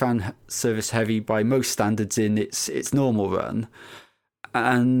 very fan service heavy by most standards in its normal run.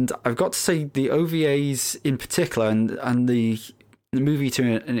 And I've got to say, the OVAs in particular, and the movie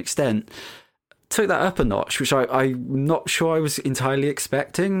to an extent, took that up a notch, which I'm not sure I was entirely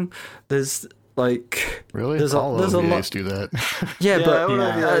expecting. There's like Really? there's All a OVAs lot. do that. Yeah, but all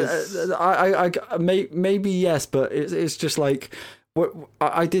OVAs. maybe yes, but it's just like what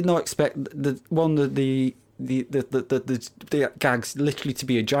I did not expect the gags literally to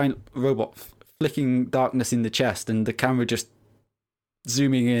be a giant robot flicking darkness in the chest, and the camera just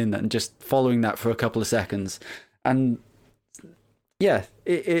zooming in and just following that for a couple of seconds, and yeah,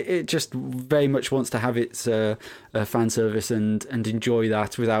 it just very much wants to have its fan service and enjoy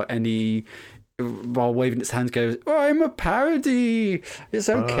that without any, while waving its hands, goes, "Oh, I'm a parody. It's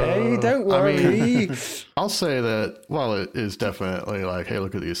okay. Don't worry." I'll say that while it is definitely like, hey,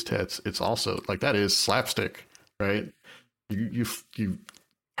 look at these tits, it's also like that is slapstick, right? You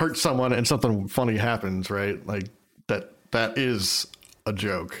hurt someone and something funny happens, right? Like that is a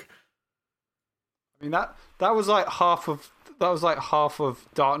joke. I mean that was like half of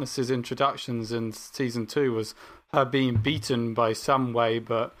Darkness's introductions in season 2 was her being beaten by some way,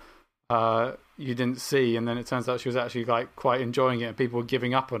 but you didn't see, and then it turns out she was actually like quite enjoying it, and people were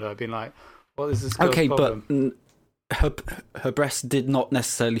giving up on her, being like, "What is this girl's problem?" But her breasts did not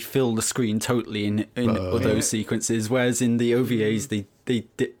necessarily fill the screen totally in those sequences, whereas in the OVAs they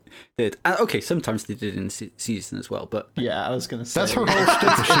did. Okay, sometimes they did in season as well, but yeah, I was gonna say that's her whole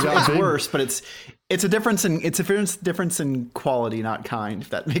stick. It's worse, but it's a difference in quality, not kind. If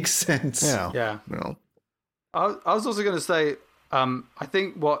that makes sense. Yeah. No. I was also going to say, I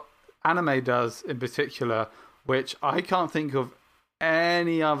think what anime does in particular, which I can't think of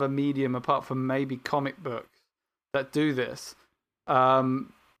any other medium apart from maybe comic books that do this.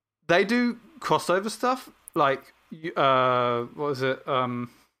 They do crossover stuff, like what was it?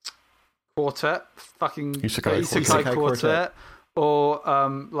 Quartet, fucking Isekai Quartet, or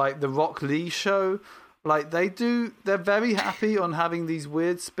like the Rock Lee show. Like they're very happy on having these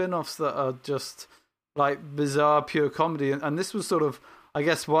weird spin-offs that are just like bizarre pure comedy, and this was sort of, I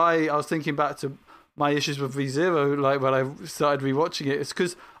guess, why I was thinking back to my issues with ReZero, like when I started rewatching it. It's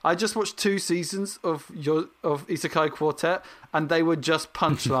because I just watched 2 seasons of Isekai Quartet, and they were just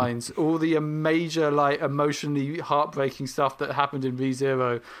punchlines. All the major, like, emotionally heartbreaking stuff that happened in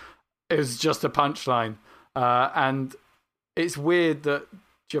ReZero, it was just a punchline. And it's weird that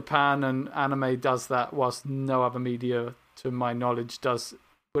Japan and anime does that, whilst no other media, to my knowledge,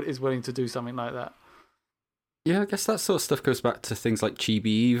 is willing to do something like that. Yeah, I guess that sort of stuff goes back to things like Chibi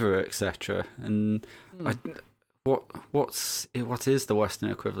Eva, etc. And what is the Western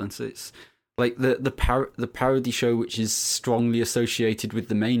equivalent? It's like the parody show, which is strongly associated with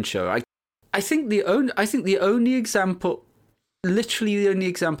the main show. I think the only example, literally the only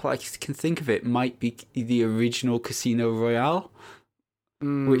example I can think of it, might be the original Casino Royale.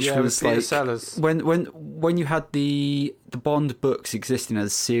 Which was like Sellers. when you had the Bond books existing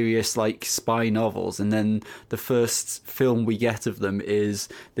as serious like spy novels, and then the first film we get of them is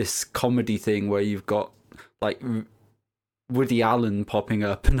this comedy thing where you've got like Woody Allen popping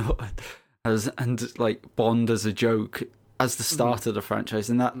up and like Bond as a joke as the start of the franchise,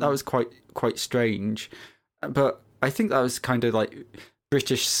 and that was quite strange. But I think that was kind of like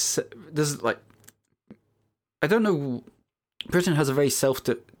British. There's like, I don't know. Britain has a very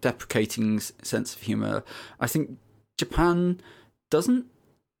self-deprecating sense of humor. I think Japan doesn't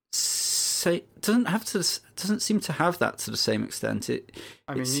seem to have that to the same extent. You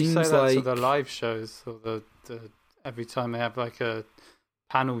say that to the live shows, or the every time they have like a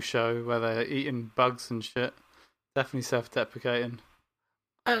panel show where they're eating bugs and shit. Definitely self-deprecating.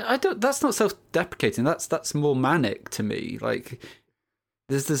 I don't. That's not self-deprecating. That's more manic to me. Like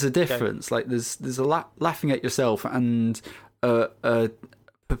there's a difference. Okay. Like there's a laughing at yourself and a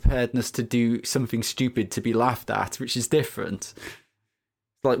preparedness to do something stupid to be laughed at, which is different.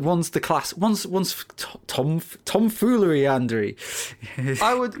 Like one's tomfoolery, Andrew.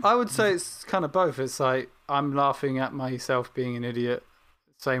 I would say it's kind of both. It's like I'm laughing at myself being an idiot,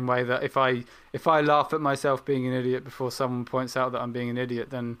 same way that if I laugh at myself being an idiot before someone points out that I'm being an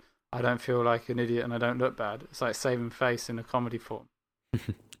idiot, then I don't feel like an idiot and I don't look bad. It's like saving face in a comedy form.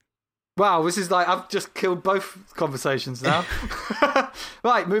 Wow, this is like, I've just killed both conversations now.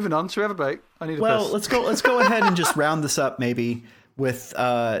 Right, moving on. Should we have a break? I need a piss. Let's go ahead and just round this up maybe with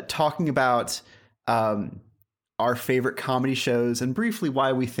talking about our favorite comedy shows and briefly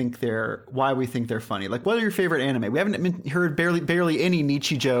why we think they're funny. Like, what are your favorite anime? We haven't heard barely any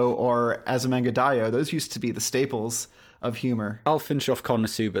Nichijou or Azumanga Daioh. Those used to be the staples of humor. I'll finish off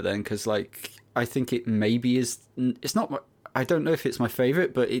Konosuba then, because like I think it maybe is. It's not. I don't know if it's my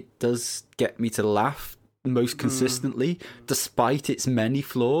favorite, but it does get me to laugh most consistently, despite its many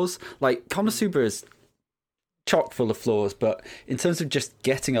flaws. Like Konosuba is chock full of flaws, but in terms of just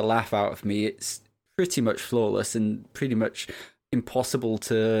getting a laugh out of me, it's pretty much flawless and pretty much impossible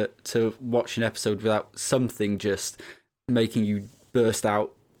to watch an episode without something just making you burst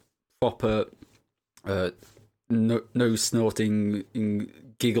out proper nose snorting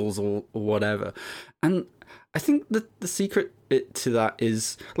giggles or whatever. And I think that the secret bit to that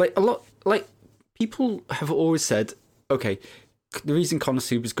is people have always said, okay, the reason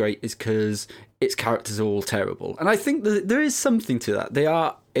Konosuba is great is because its characters are all terrible, and I think that there is something to that. They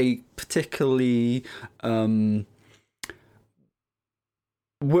are a particularly not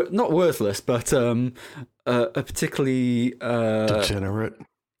worthless, but a particularly degenerate.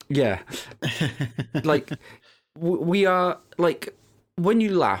 Yeah, like we are like when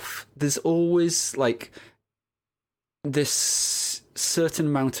you laugh, there's always like this certain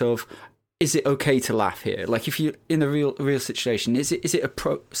amount of, is it okay to laugh here? Like if you're in a real situation, is it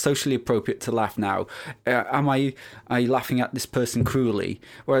socially appropriate to laugh now? Are you laughing at this person cruelly?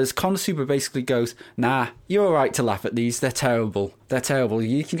 Whereas Konosuba basically goes, nah, you're all right to laugh at these. They're terrible.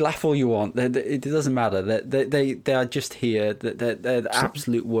 You can laugh all you want. It doesn't matter. They are just here. They're the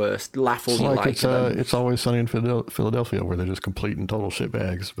absolute worst. Laugh all you like. It's Always Sunny in Philadelphia, where they're just complete and total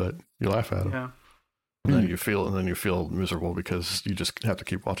shitbags, but you laugh at them. Yeah. And then you feel miserable because you just have to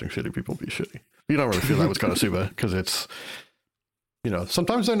keep watching shitty people be shitty. You don't really feel that with Konosuba because it's,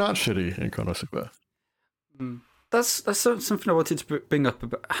 sometimes they're not shitty in Konosuba. That's something I wanted to bring up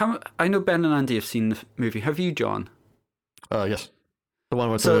about. I know Ben and Andy have seen the movie. Have you, John? Yes, the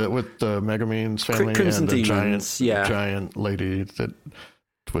one with the Megumin's family Crimson and the Demons, giant lady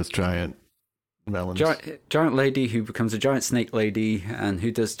with giant melons. Giant lady who becomes a giant snake lady and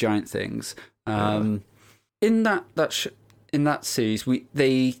who does giant things. In that series,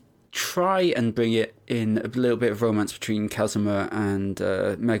 they try and bring it in a little bit of romance between Kazuma and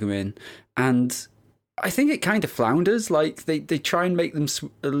Megumin, and I think it kind of flounders. Like they try and make them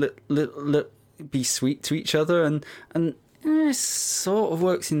be sweet to each other, and it sort of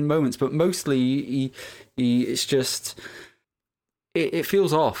works in moments, but mostly it's just it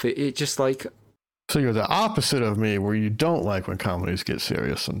feels off. It just like. So you're the opposite of me, where you don't like when comedies get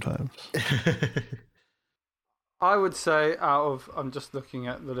serious sometimes. I would say I'm just looking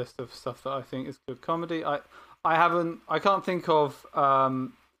at the list of stuff that I think is good comedy. I can't think of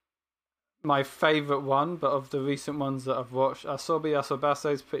my favourite one, but of the recent ones that I've watched, Asobi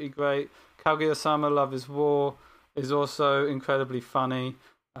Asobase is pretty great. Kaguya-sama Love is War is also incredibly funny.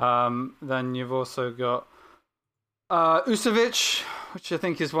 Then you've also got Usavich, which I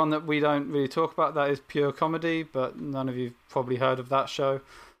think is one that we don't really talk about. That is pure comedy, but none of you've probably heard of that show.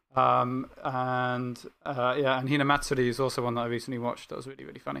 And Hinamatsuri is also one that I recently watched. That was really,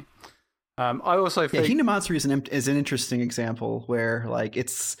 really funny. I also think Hinamatsuri is an interesting example where like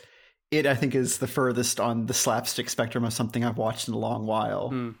it I think is the furthest on the slapstick spectrum of something I've watched in a long while,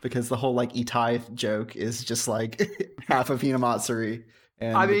 because the whole like Itai joke is just like half of Hinamatsuri.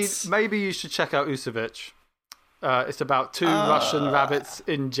 And I mean, maybe you should check out Usavich. It's about two Russian rabbits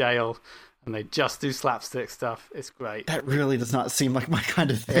in jail, and they just do slapstick stuff. It's great. That really does not seem like my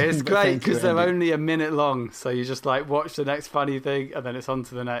kind of thing. It's great because they're only a minute long, so you just like watch the next funny thing, and then it's on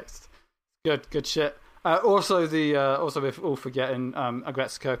to the next. Good shit. Also, we're all forgetting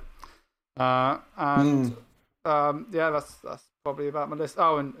Agretsuko. That's probably about my list.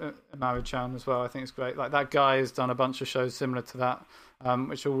 Oh, and Maru-chan as well. I think it's great. Like that guy has done a bunch of shows similar to that,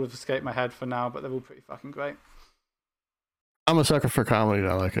 which all have escaped my head for now, but they're all pretty fucking great. I'm a sucker for comedy.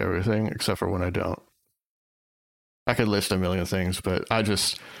 I like everything except for when I don't. I could list a million things, but I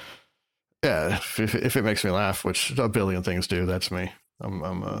just, if it makes me laugh, which a billion things do, that's me. I'm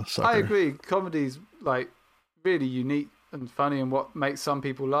a sucker. I agree. Comedy's like really unique and funny, and what makes some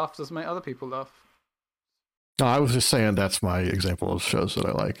people laugh doesn't make other people laugh. No, I was just saying that's my example of shows that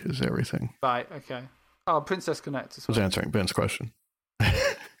I like is everything. Right, okay. Oh, Princess Connect as well. I was answering Ben's question.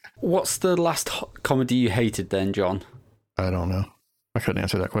 What's the last comedy you hated then, John? I don't know. I couldn't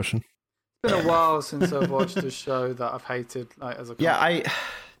answer that question. It's been a while since I've watched a show that I've hated like as a comedy. Yeah,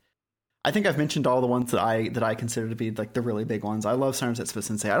 I think I've mentioned all the ones that I consider to be like the really big ones. I love Sarno Zetsubo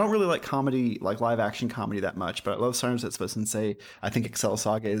Sensei. I don't really like comedy, like live action comedy that much, but I love Sarno Zetsubo Sensei. I think Excel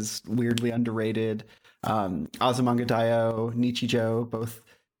Saga is weirdly underrated. Azumanga Daioh, Nichijou, both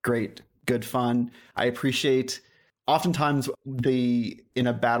great, good fun. I appreciate oftentimes in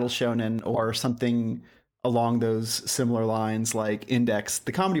a battle shonen or something along those similar lines like Index,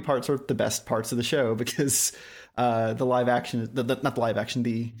 the comedy parts are the best parts of the show because the live action, not the live action,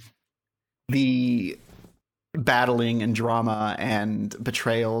 the battling and drama and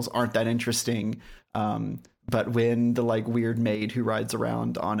betrayals aren't that interesting. But when the like weird maid who rides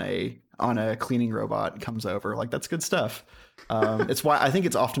around on a on a cleaning robot comes over. Like, that's good stuff. It's why I think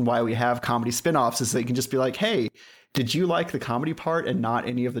it's often why we have comedy spin-offs, is they can just be like, hey, did you like the comedy part and not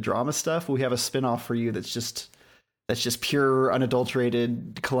any of the drama stuff? We have a spin-off for you that's just pure,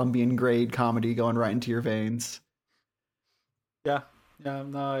 unadulterated Colombian grade comedy going right into your veins. Yeah,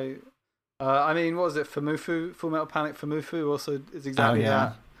 no. I mean, what was it? Full Metal Panic Famufu also is exactly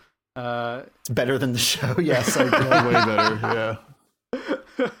that. It's better than the show. Yes, I way better.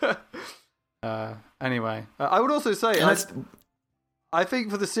 Yeah. Anyway, I would also say, I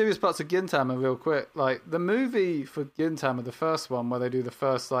think for the serious parts of Gintama, real quick, like the movie for Gintama, the first one where they do the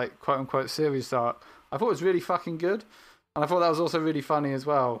first like quote unquote serious arc, I thought it was really fucking good, and I thought that was also really funny as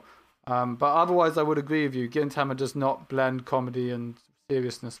well. But otherwise, I would agree with you. Gintama does not blend comedy and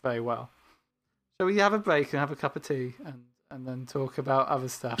seriousness very well. Shall we have a break and have a cup of tea and then talk about other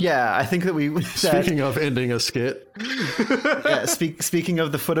stuff? Yeah, I think that we... Speaking of ending a skit. Yeah, speaking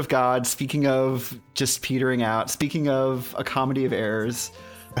of the foot of God, speaking of just petering out, speaking of a comedy of errors,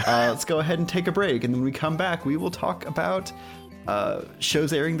 let's go ahead and take a break. And when we come back, we will talk about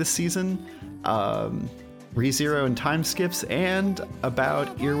shows airing this season, ReZero and time skips, and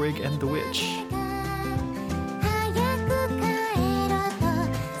about Earwig and the Witch.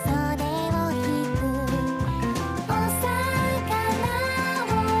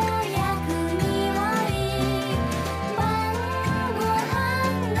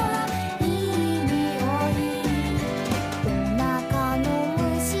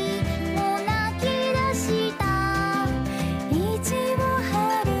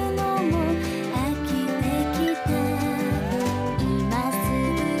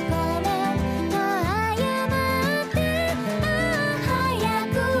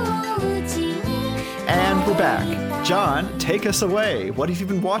 We're back. John, take us away. What have you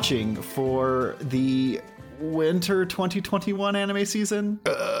been watching for the winter 2021 anime season?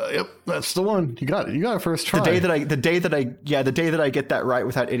 Yep, that's the one. You got it. You got it first try. The day that I get that right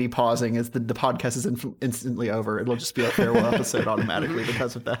without any pausing is the podcast is instantly over. It'll just be a farewell episode automatically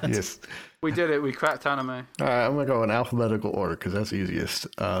because of that. Yes. We did it. We cracked anime. All right, I'm going to go in alphabetical order because that's easiest.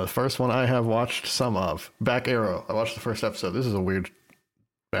 The first one I have watched some of, Back Arrow. I watched the first episode. This is a weird,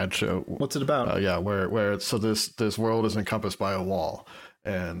 bad show. What's it about? Where so this world is encompassed by a wall,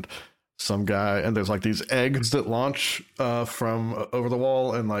 and some guy, and there's like these eggs that launch from over the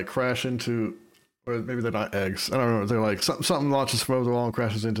wall and like crash into, or maybe they're not eggs. I don't know. They're like something launches from over the wall and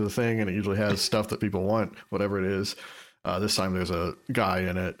crashes into the thing, and it usually has stuff that people want, whatever it is. This time there's a guy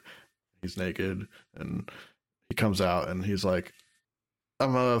in it. He's naked, and he comes out, and he's like,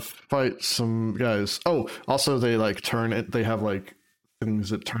 "I'm gonna fight some guys." Oh, also they like turn it. They have like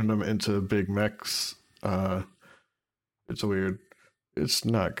things that turn them into big mechs. It's weird. It's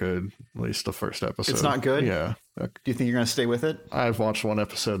not good. At least the first episode. It's not good? Yeah. Do you think you're going to stay with it? I've watched one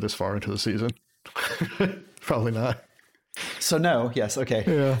episode this far into the season. Probably not. So no. Yes. Okay.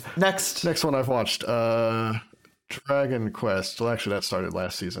 Yeah. Next one I've watched. Dragon Quest. Well, actually, that started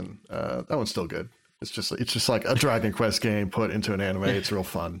last season. That one's still good. It's just like a Dragon Quest game put into an anime. It's real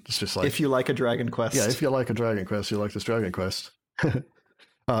fun. It's just like, if you like a Dragon Quest. Yeah, if you like a Dragon Quest, you like this Dragon Quest.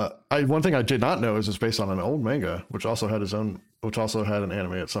 One thing I did not know is it's based on an old manga, which also had an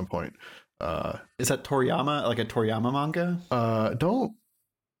anime at some point. Is that Toriyama, like a Toriyama manga? Don't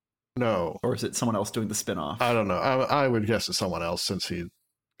know. Or is it someone else doing the spin-off? I don't know. I would guess it's someone else, since he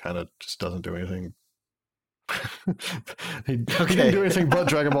kind of just doesn't do anything. He didn't do anything but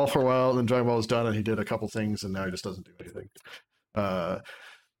Dragon Ball for a while, and then Dragon Ball was done, and he did a couple things, and now he just doesn't do anything.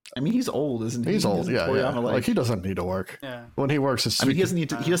 I mean, he's old, isn't he? He's old, yeah. Toriyama, Like, he doesn't need to work. Yeah. When he works, it's he doesn't need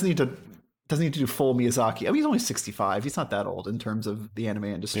to do full Miyazaki. I mean, he's only 65. He's not that old in terms of the anime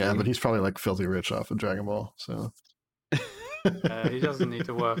industry. Yeah, but he's probably like filthy rich off of Dragon Ball. So he doesn't need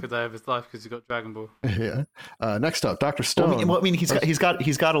to work a day of his life because he's got Dragon Ball. Yeah. Next up, Dr. Stone. Well, I mean, he's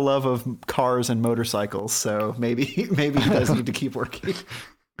got a love of cars and motorcycles, so maybe he does need to keep working.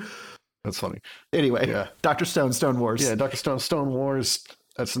 That's funny. Anyway, yeah. Dr. Stone Wars. Yeah, Dr. Stone Wars.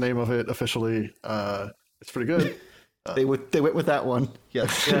 That's the name of it officially. It's pretty good. They went with that one.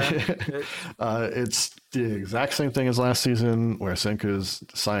 Yes. Yeah. It's the exact same thing as last season, where Senku's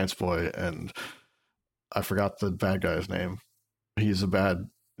the science boy, and I forgot the bad guy's name. He's not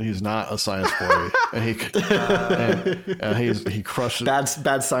a science boy, and he crushes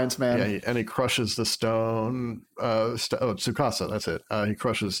bad science man. Yeah, and he crushes the stone. Tsukasa, that's it. He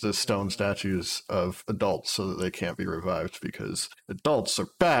crushes the stone statues of adults so that they can't be revived because adults are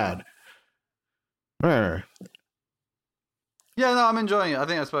bad. Yeah, no, I'm enjoying it. I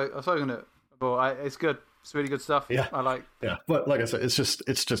think I've spoken it before. It's good. It's really good stuff. Yeah. I like. Yeah, but like I said, it's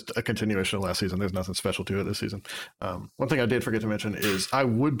just a continuation of last season. There's nothing special to it this season. One thing I did forget to mention is I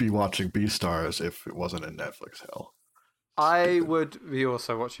would be watching Beastars if it wasn't in Netflix hell. I would be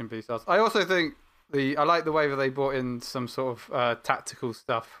also watching Beastars. I also think I like the way that they brought in some sort of tactical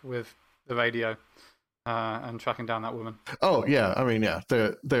stuff with the radio and tracking down that woman. Oh yeah, I mean yeah,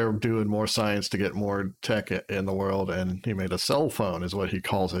 they're doing more science to get more tech in the world, and he made a cell phone is what he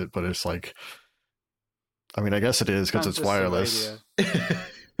calls it, but it's like, I mean I guess it is because it's wireless.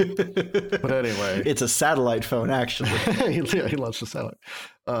 But anyway, it's a satellite phone actually. he launched a satellite.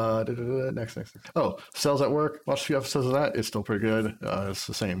 Next. Oh, Cells at Work. Watched a few episodes of that. It's still pretty good. It's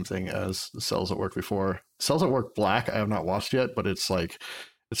the same thing as Cells at Work before. Cells at Work Black I have not watched yet, but it's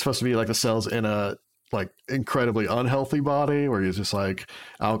supposed to be like the cells in a like incredibly unhealthy body where he's just like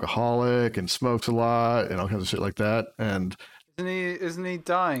alcoholic and smokes a lot and all kinds of shit like that. And isn't he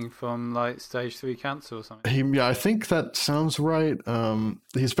dying from like stage 3 cancer or something? Yeah, I think that sounds right.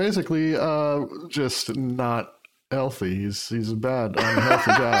 He's basically just not healthy. He's a bad,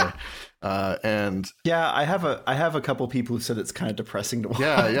 unhealthy guy. And yeah, I have a couple people who said it's kind of depressing to watch.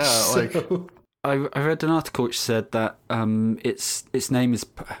 Yeah, like I read an article which said that its name is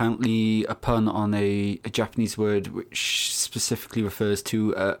apparently a pun on a Japanese word which specifically refers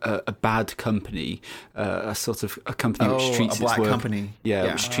to a bad company, a sort of a company which treats a black its work, company,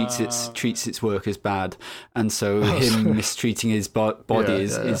 which treats its work as bad, and so him mistreating his body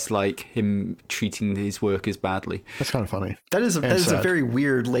is like him treating his work as badly. That's kind of funny. That is a very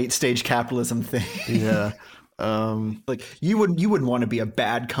weird late stage capitalism thing. Yeah. Like you wouldn't want to be a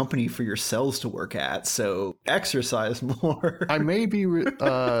bad company for your cells to work at, so exercise more. I may be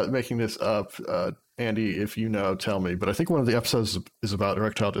making this up, Andy. If you know, tell me. But I think one of the episodes is about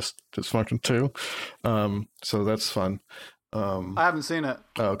erectile dysfunction too. So that's fun. I haven't seen it.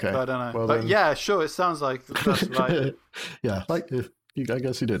 Okay, so I don't know. Well, but then... yeah, sure. It sounds like that's right. Yeah, like I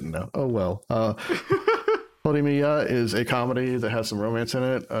guess you didn't know. Oh well. Horimiya is a comedy that has some romance in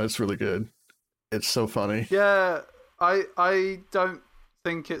it. It's really good. It's so funny. Yeah, I don't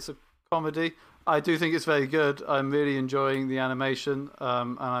think it's a comedy. I do think it's very good. I'm really enjoying the animation,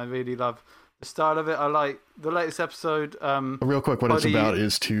 and I really love the style of it. I like the latest episode. Real quick, what it's about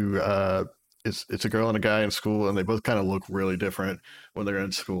is it's a girl and a guy in school, and they both kind of look really different when they're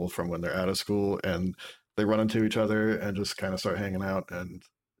in school from when they're out of school, and they run into each other and just kind of start hanging out, and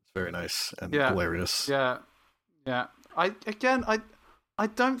it's very nice and hilarious. Yeah. I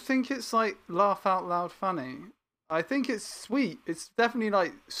don't think it's like laugh out loud funny. I think it's sweet. It's definitely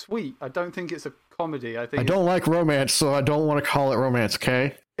like sweet. I don't think it's a comedy. I don't like romance, so I don't want to call it romance,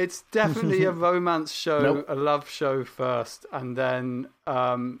 okay? It's definitely a romance show, a love show first, and then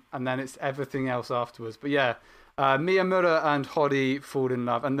it's everything else afterwards. But yeah, Miyamura and Hori fall in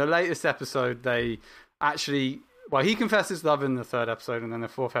love. And the latest episode, they actually... Well, he confessed his love in the 3rd episode, and then the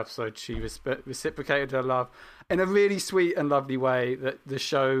 4th episode, she reciprocated her love in a really sweet and lovely way that the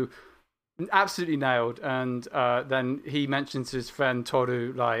show absolutely nailed. And then he mentions to his friend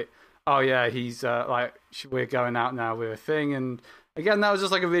Toru, like, oh yeah, he's like, we're going out now, we're a thing. And again, that was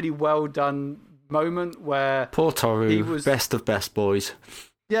just like a really well done moment where poor Toru, he was best of best boys.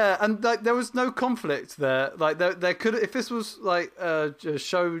 Yeah, and like there was no conflict there. Like there could, if this was like a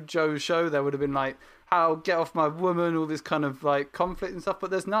Joe's show, there would have been like, how get off my woman, all this kind of like conflict and stuff, but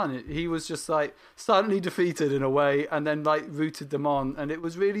there's none. He was just like suddenly defeated in a way and then like rooted them on, and it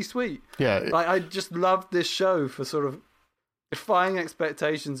was really sweet. Yeah. Like I just loved this show for sort of defying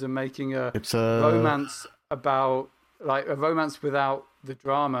expectations and making a romance about like a romance without the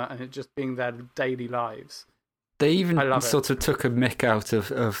drama and it just being their daily lives. They even sort of took a mick out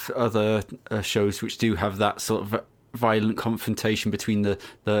of other shows which do have that sort of violent confrontation between the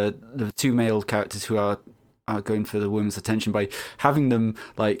two male characters who are going for the woman's attention by having them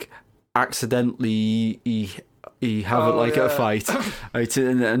like accidentally have a fight, right?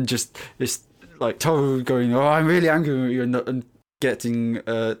 And just it's like Toru going, oh, I'm really angry with you, and getting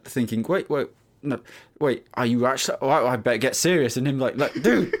thinking, wait, are you actually? Oh, I better get serious. And him like,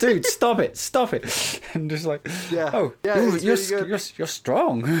 dude, stop it, and just like, you're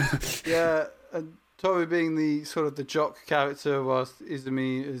strong. Yeah, and Toru being the sort of the jock character, whilst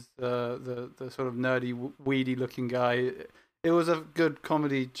Izumi is the sort of nerdy, weedy looking guy. It was a good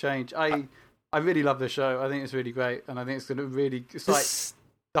comedy change. I really love the show. I think it's really great, and I think it's going to really. It's like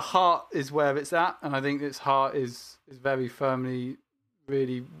the heart is where it's at, and I think its heart is very firmly,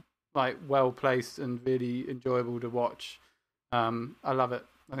 really like well placed and really enjoyable to watch. I love it.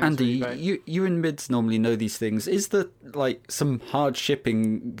 Andy, you and Mids normally know these things. Is there like some hard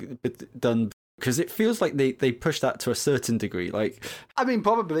shipping done Because it feels like they push that to a certain degree. Like, I mean,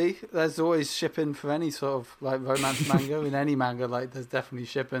 probably there's always shipping for any sort of like romance manga. In any manga, like there's definitely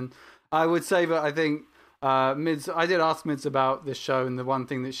shipping. I would say that I think Mids. I did ask Mids about this show, and the one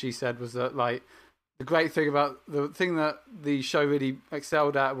thing that she said was that like the great thing about the thing that the show really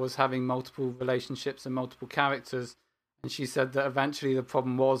excelled at was having multiple relationships and multiple characters. And she said that eventually the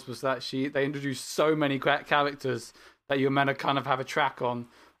problem was that they introduced so many characters that you're meant to kind of have a track on.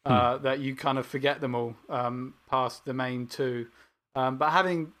 That you kind of forget them all past the main two. But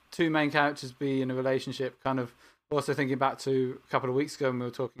having two main characters be in a relationship, kind of also thinking back to a couple of weeks ago when we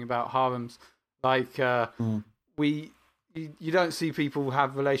were talking about harems, like you don't see people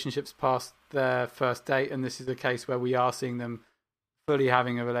have relationships past their first date, and this is a case where we are seeing them fully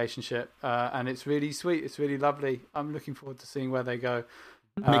having a relationship, and it's really sweet. It's really lovely. I'm looking forward to seeing where they go.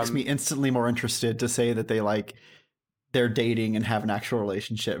 Makes me instantly more interested to say that they're dating and have an actual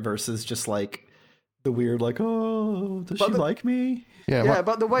relationship versus just like the weird like, oh, does she like me? Yeah,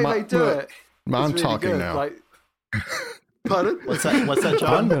 but the way they do it, I'm really talking good. now. Like, pardon? What's that,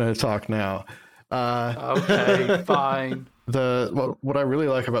 John? I'm gonna talk now. Okay, fine. What I really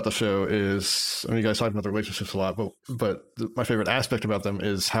like about the show is, I mean, you guys talk about the relationships a lot, but my favorite aspect about them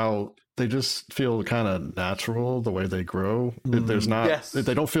is how they just feel kind of natural the way they grow. There's not,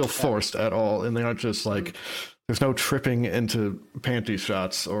 they don't feel forced at all, and they aren't just like, there's no tripping into panty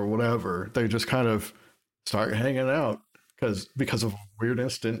shots or whatever. They just kind of start hanging out because of a weird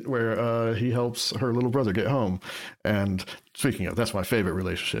instant where he helps her little brother get home. And speaking of, that's my favorite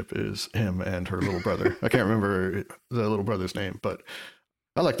relationship is him and her little brother. I can't remember the little brother's name, but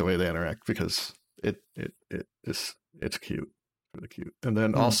I like the way they interact because it's cute, really cute. And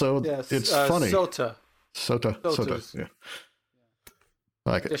then also it's funny. Sota, yeah. I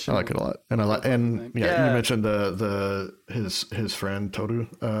like it. I like it a lot, and you mentioned his friend Toru.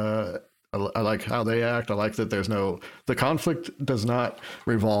 I like how they act. I like that the conflict does not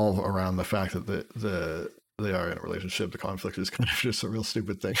revolve around the fact that they are in a relationship. The conflict is kind of just a real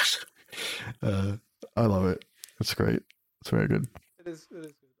stupid thing. I love it. It's great. It's very good. It is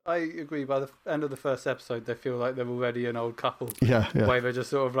good. I agree. By the end of the first episode, they feel like they're already an old couple. Yeah. Where they're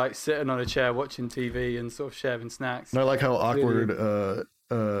just sort of like sitting on a chair watching TV and sort of sharing snacks. And I like how awkward.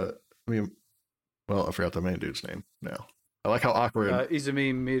 I forgot the main dude's name now. I like how awkward.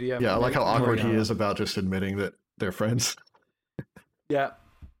 Izumi Media. Yeah, I like how awkward he is about just admitting that they're friends. Yeah.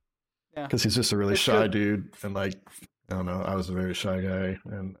 Because he's just a really shy dude, and like, I don't know, I was a very shy guy,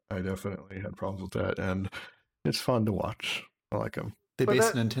 and I definitely had problems with that, and it's fun to watch. I like him. They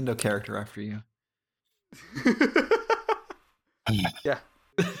based a Nintendo character after you. Yeah.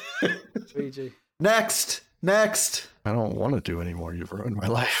 Luigi. Next. I don't want to do anymore. You've ruined my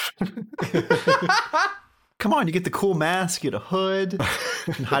life. Come on, you get the cool mask, you get a hood,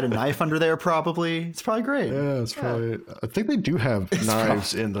 you can hide a knife under there probably. It's probably great. Yeah, it's probably... I think they do have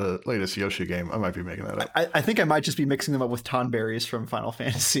knives in the latest Yoshi game. I might be making that up. I think I might just be mixing them up with Tonberries from Final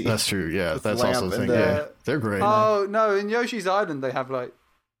Fantasy. That's true, yeah. That's also the thing. Yeah, they're great. Oh, no, in Yoshi's Island they have, like,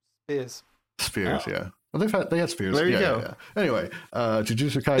 spears. Spears, yeah. Well, they had spears. There you go. Yeah. Anyway,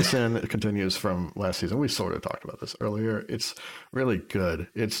 Jujutsu Kaisen continues from last season. We sort of talked about this earlier. It's really good.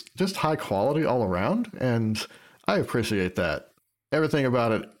 It's just high quality all around, and I appreciate that. Everything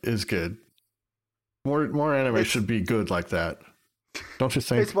about it is good. More anime should be good like that. Don't you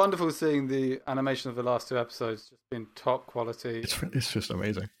think? It's wonderful seeing the animation of the last two episodes just being top quality. It's just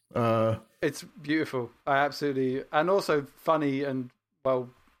amazing. It's beautiful. I absolutely, and also funny and well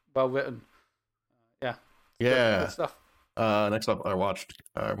written. Yeah. Good stuff. Next up, I'm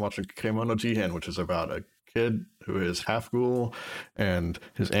watching Kemono Jihen, which is about a kid who is half ghoul, and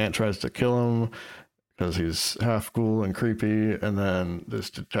his aunt tries to kill him because he's half ghoul and creepy. And then this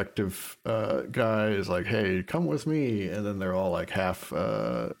detective guy is like, "Hey, come with me." And then they're all like half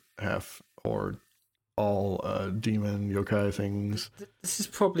horde, all demon yokai things. This is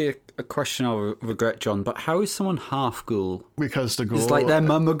probably a question I'll regret, John, but how is someone half ghoul? Because the ghoul... It's like their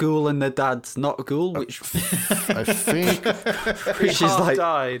mum a ghoul and their dad's not a ghoul, which... I think... which is like...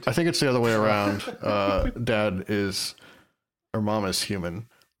 died. I think it's the other way around. Dad is... or mom is human.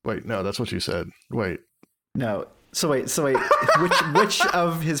 Wait, no, that's what you said. Wait. No. So wait. Which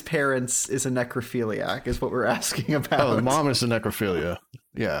of his parents is a necrophiliac is what we're asking about. Oh, the mom is the necrophilia.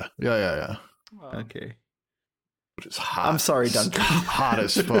 Yeah. Okay. Which is hot. I'm sorry, Duncan. Hot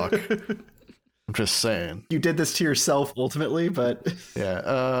as fuck. I'm just saying. You did this to yourself ultimately, but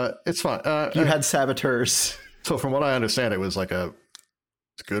yeah, it's fine. You had saboteurs. So from what I understand, it was like a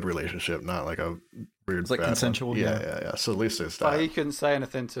good relationship, not like a weird. It's like consensual. One. Yeah. So at least there's that. Well, he couldn't say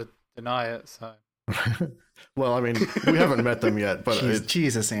anything to deny it. So. Well, I mean, we haven't met them yet, but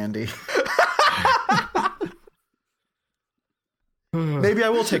Jesus, Andy. Maybe I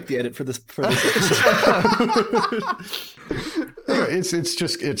will take the edit for this.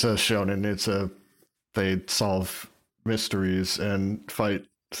 It's a shonen. They solve mysteries and fight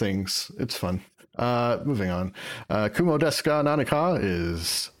things. It's fun. Moving on. Kumo desu ka Nanika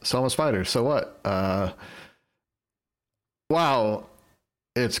is Selma Spider. So what? Wow,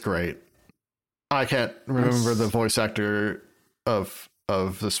 it's great. I can't remember the voice actor of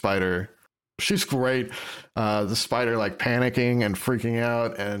the spider. She's great. The spider like panicking and freaking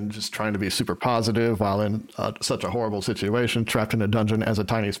out and just trying to be super positive while in such a horrible situation, trapped in a dungeon as a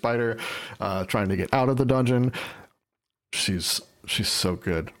tiny spider, trying to get out of the dungeon. She's so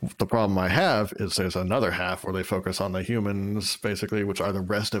good. The problem I have is there's another half where they focus on the humans, basically, which are the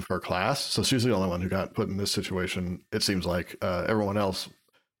rest of her class. So she's the only one who got put in this situation. It seems like everyone else.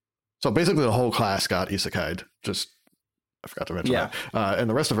 So basically, the whole class got isekai'd. I forgot to mention that. And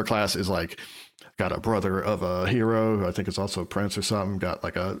the rest of her class is like got a brother of a hero who I think is also a prince or something. Got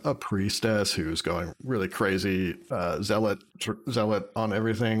like a priestess who's going really crazy, zealot on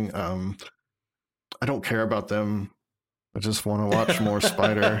everything. I don't care about them. I just want to watch more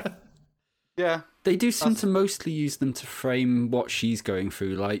Spider. Yeah. They do seem to mostly use them to frame what she's going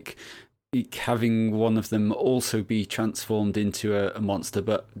through, like having one of them also be transformed into a monster,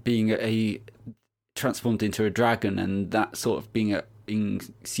 but being transformed into a dragon, and that sort of being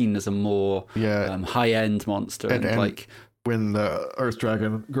seen as a more high-end monster. And like when the Earth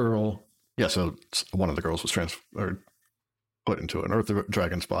Dragon girl, so one of the girls was put into an Earth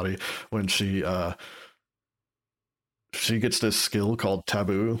Dragon's body when she gets this skill called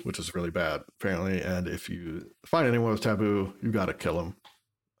Taboo, which is really bad, apparently. And if you find anyone with Taboo, you got to kill them,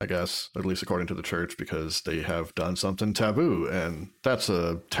 I guess, at least according to the church, because they have done something taboo, and that's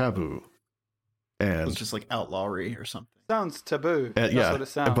a taboo. And it's just like outlawry or something. Sounds taboo. That's what it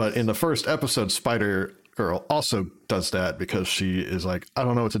sounds. But in the first episode, Spider Girl also does that because she is like, I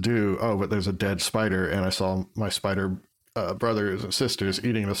don't know what to do. Oh, but there's a dead spider, and I saw my spider brothers and sisters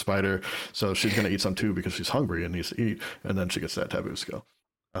eating the spider, so she's going to eat some too because she's hungry and needs to eat, and then she gets that taboo skill.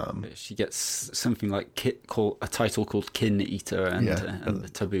 She gets something like a title called Kin Eater and the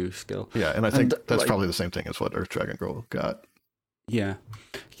taboo skill. Yeah, and I think that's probably the same thing as what Earth Dragon Girl got. Yeah.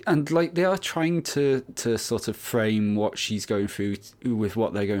 And like they are trying to sort of frame what she's going through with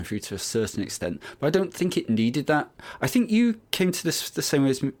what they're going through to a certain extent, but I don't think it needed that. I think you came to this the same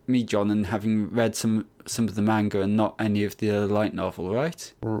way as me, John, and having read some of the manga and not any of the light novel,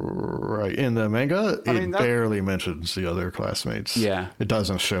 right? Right. In the manga, it barely mentions the other classmates. Yeah. It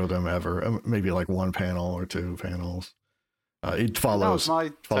doesn't show them ever. Maybe like one panel or two panels. It follows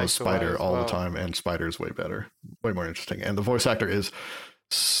Spider all the time, and Spider's way better, way more interesting. And the voice actor is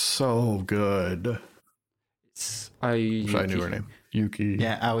so good. I knew her name. Yuki.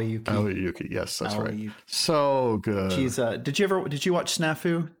 Yeah, Aoi Yuki. Aoi Yuki. Yes, that's right. Yuki. So good. She's did you watch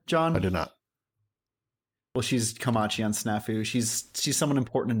Snafu, John? I did not. Well, she's Komachi on Snafu. She's someone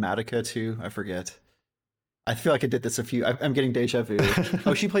important in Madoka too. I forget. I feel like I did this I'm getting deja vu.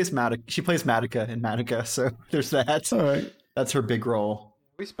 Oh, she plays Madoka. She plays Madoka in Madoka, so there's that. All right. That's her big role.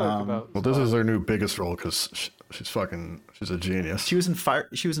 We spoke about. Well, this is her new biggest role because she's a genius. She was in Fire.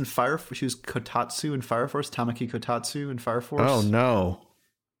 She was Kotatsu in Fire Force. Tamaki Kotatsu in Fire Force. Oh no,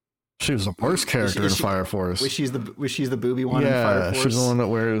 she was the worst character in Fire Force. Was she's the booby one in Fire Force? Yeah, she's the one that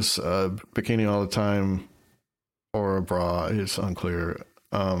wears a bikini all the time, or a bra. It's unclear.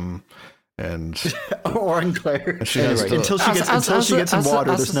 And or unclear. And until she gets in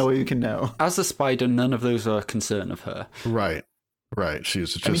water, there's no way you can know. As a spider, none of those are a concern of her. Right.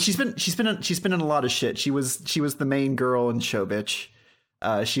 She's just. I mean, she's been in a lot of shit. She was the main girl in Show Bitch.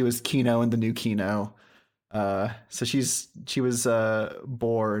 She was Kino in the new Kino. So she was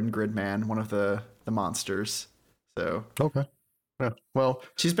Boar in Gridman, one of the monsters. So okay. Yeah. Well,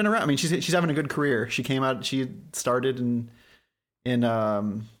 she's been around. I mean, she's having a good career. She came out. She started in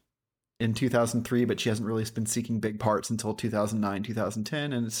 2003, but she hasn't really been seeking big parts until 2009,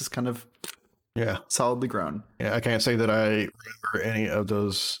 2010, and it's just kind of solidly grown. Yeah, I can't say that I remember any of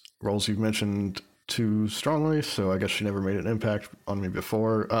those roles you've mentioned too strongly, so I guess she never made an impact on me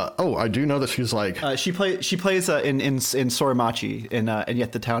before. I do know that she's like she plays in Sorimachi and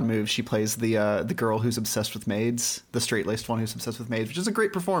Yet the Town Moves. She plays the girl who's obsessed with maids, the straight-laced one who's obsessed with maids, which is a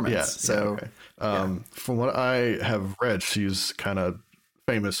great performance. From what I have read, she's kind of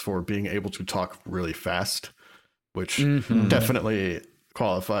famous for being able to talk really fast, which definitely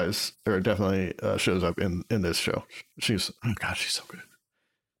qualifies or definitely shows up in this show. She's so good.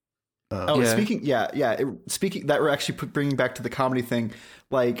 Speaking that we're actually bringing back to the comedy thing,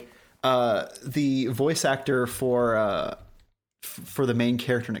 like the voice actor for for the main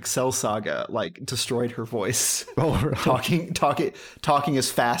character in Excel Saga, like destroyed her voice. Oh, really? Talking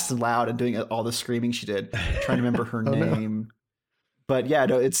as fast and loud and doing all the screaming she did. Trying to remember her name. No. But yeah,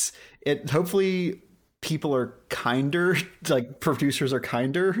 no, hopefully people are kinder, like producers are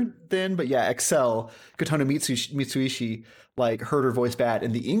kinder then. But yeah, Excel, Kotono Mitsuishi, like heard her voice bad,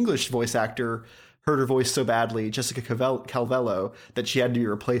 and the English voice actor heard her voice so badly, Jessica Calvello, that she had to be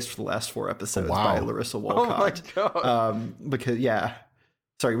replaced for the last 4 episodes by Larissa Walcott. Oh my god! Because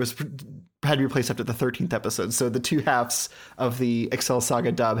had to be replaced after the 13th episode. So the 2 halves of the Excel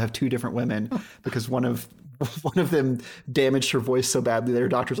Saga dub have 2 different women because one of them damaged her voice so badly that her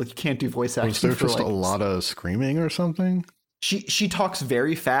doctor's like, you can't do voice acting. Was there just a lot of screaming or something? She talks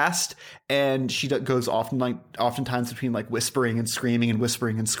very fast, and she goes oftentimes between like whispering and screaming and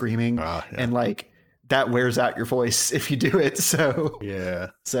whispering and screaming, and like that wears out your voice if you do it. So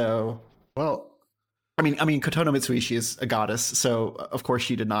well, I mean, Kotono Mitsuishi is a goddess, so of course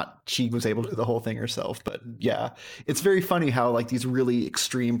she was able to do the whole thing herself. But yeah, it's very funny how like these really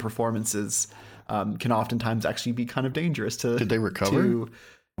extreme performances can oftentimes actually be kind of dangerous to. Did they recover?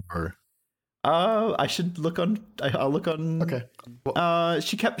 I should look on. I'll look on. Okay. Well,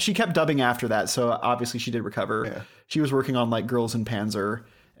 she kept dubbing after that, so obviously she did recover. Yeah. She was working on like Girls in Panzer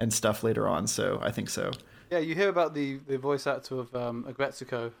and stuff later on, so I think so. Yeah, you hear about the voice actor of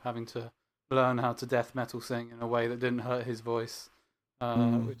Agretsuko having to learn how to death metal sing in a way that didn't hurt his voice,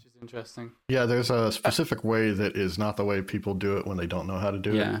 which is interesting. Yeah, there's a specific way that is not the way people do it when they don't know how to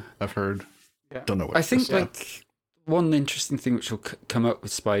do it. I've heard. Yeah. Don't know what. I think like one interesting thing which will come up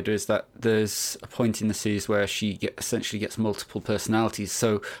with Spider is that there's a point in the series where she essentially gets multiple personalities.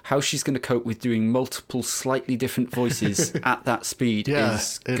 So how she's going to cope with doing multiple slightly different voices at that speed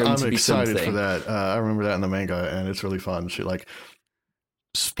is going to be something. I'm excited for that. I remember that in the manga, and it's really fun. She like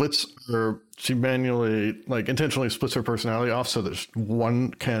she manually, like intentionally splits her personality off so that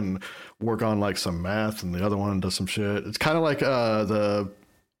one can work on like some math and the other one does some shit. It's kind of like the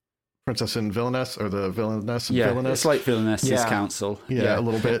Princess and Villainess, or the Villainess and Villainess. It's like Villainess's council. Yeah, a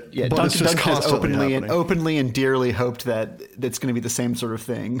little bit. Yeah, but it's just constantly has openly and dearly hoped that it's going to be the same sort of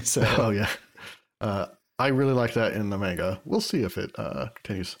thing. So. Oh, yeah. I really like that in the manga. We'll see if it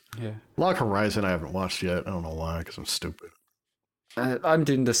continues. Yeah. Log Horizon I haven't watched yet. I don't know why, because I'm stupid. I'm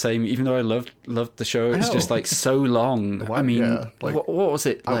doing the same, even though I loved the show. It's just like so long. What was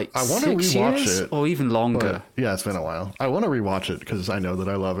it, like I want to rewatch it, or even longer? Yeah, it's been a while. I want to rewatch it because I know that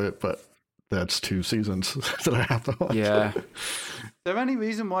I love it, but that's 2 seasons that I have to watch. Yeah. Is there any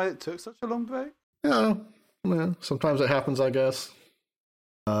reason why it took such a long break? Yeah, sometimes it happens, I guess.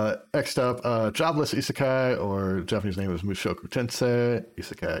 Next up, Jobless Isekai, or Japanese name is Mushoku Tensei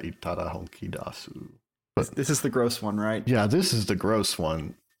Isekai Itada Honki Dasu. But this is the gross one, right? Yeah, this is the gross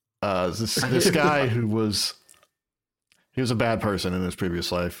one. This guy he was a bad person in his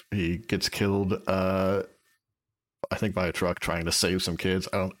previous life. He gets killed, I think, by a truck trying to save some kids.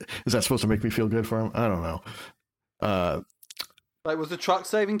 Is that supposed to make me feel good for him? I don't know. Like, was the truck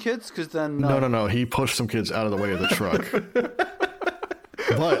saving kids? Because then no. He pushed some kids out of the way of the truck.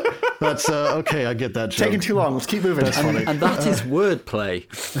 But that's okay. I get that joke. Taking too long. Let's keep moving. That's funny. And that is wordplay.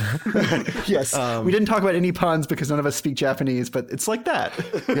 Yes. We didn't talk about any puns because none of us speak Japanese, but it's like that.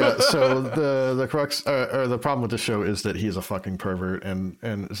 Yeah. So the crux or the problem with the show is that he's a fucking pervert, and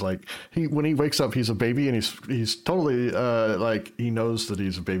it's like when he wakes up, he's a baby, and he's totally like he knows that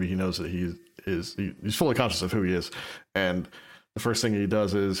he's a baby. He knows that he's fully conscious of who he is, and the first thing he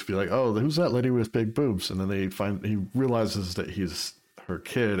does is be like, "Oh, who's that lady with big boobs?" And then he realizes that he's her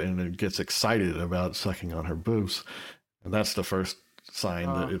kid, and it gets excited about sucking on her boobs, and that's the first sign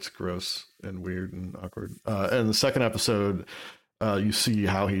that it's gross and weird and awkward. And the second episode, you see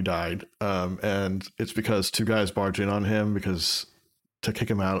how he died, and it's because 2 guys barge in on him to kick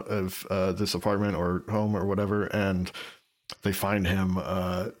him out of this apartment or home or whatever, and they find him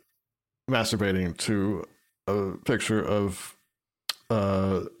masturbating to a picture of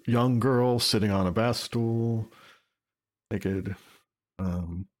a young girl sitting on a bath stool naked.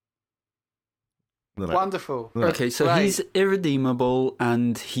 Wonderful. Okay, so he's irredeemable,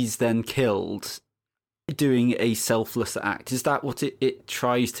 and he's then killed doing a selfless act. Is that what it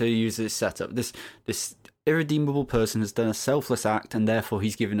tries to use as setup? This irredeemable person has done a selfless act, and therefore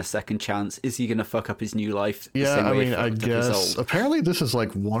he's given a second chance. Is he going to fuck up his new life? Yeah, I mean, I guess. Apparently, this is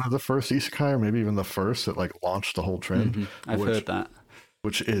like one of the first isekai, or maybe even the first that like launched the whole trend. Mm-hmm. I've heard that,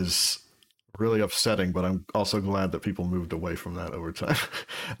 which is really upsetting, but I'm also glad that people moved away from that over time.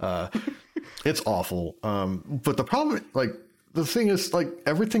 It's awful. But the problem, like, the thing is, like,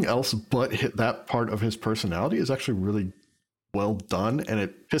 everything else but hit that part of his personality is actually really well done, and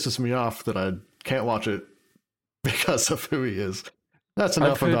it pisses me off that I can't watch it because of who he is. That's I've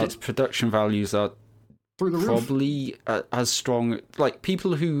enough heard about its production values are through the roof. probably as strong. Like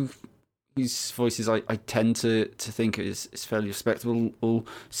people whose voices I tend to think is fairly respectable all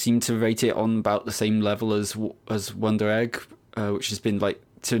seem to rate it on about the same level as Wonder Egg, which has been like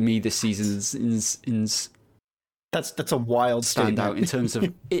to me this season's That's a wild standout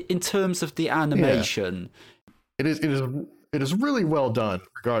in terms of the animation. It is really well done,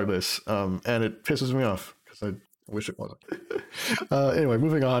 regardless, and it pisses me off because I wish it wasn't. Anyway,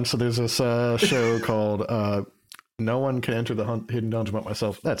 moving on. So there's this show called No One Can Enter the Hidden Dungeon But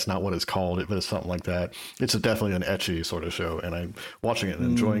Myself. That's not what it's called, but it's something like that. It's definitely an ecchi sort of show, and I'm watching it and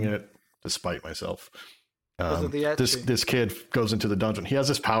enjoying it despite myself. This kid goes into the dungeon. He has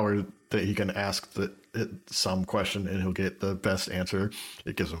this power that he can ask some question and he'll get the best answer.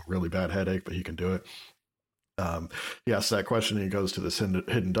 It gives him a really bad headache, but he can do it. He asks that question and he goes to this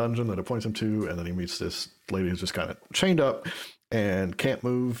hidden dungeon that it points him to, and then he meets this lady who's just kind of chained up and can't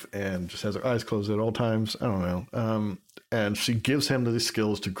move and just has her eyes closed at all times. I don't know. And she gives him the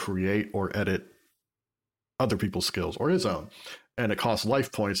skills to create or edit other people's skills or his own. And it costs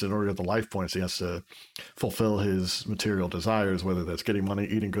life points. In order to get the life points, he has to fulfill his material desires, whether that's getting money,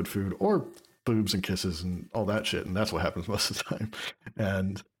 eating good food, or boobs and kisses and all that shit. And that's what happens most of the time.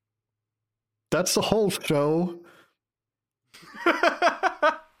 And that's the whole show.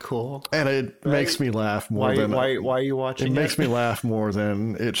 Cool. And it makes me laugh more than... Why are you watching it? It makes me laugh more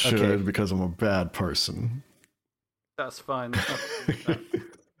than it should because I'm a bad person. That's fine.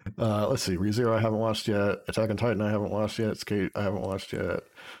 Let's see. ReZero I haven't watched yet. Attack on Titan I haven't watched yet. Skate I haven't watched yet.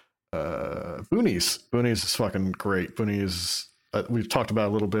 Boonies. Boonies is fucking great. Boonies, we've talked about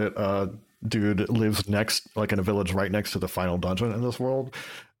a little bit. Dude lives in a village right next to the final dungeon in this world.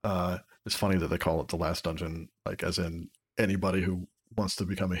 It's funny that they call it the last dungeon, like as in anybody who wants to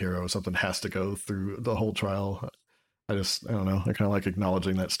become a hero or something has to go through the whole trial. I don't know. I kind of like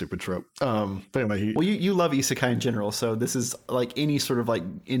acknowledging that stupid trope. But anyway, you love isekai in general, so this is like any sort of like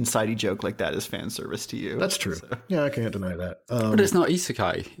insidey joke like that is fan service to you. That's true. So. Yeah, I can't deny that. But it's not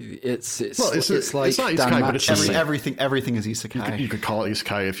isekai. It's like it's not isekai, but it's just everything is isekai. You could call it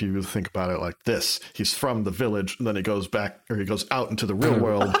isekai if you think about it like this. He's from the village, and then he goes back, or he goes out into the real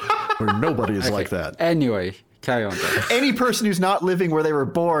world where nobody is like that. Anyway. Carry on, guys. Any person who's not living where they were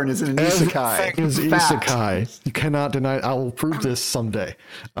born is an isekai. Everything is isekai. You cannot deny it. I will prove this someday.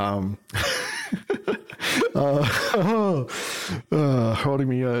 Holding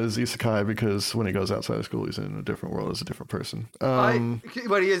Miya is isekai because when he goes outside of school, he's in a different world as a different person. He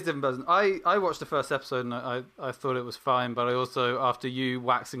is a different person. I watched the first episode and I thought it was fine, but I also, after you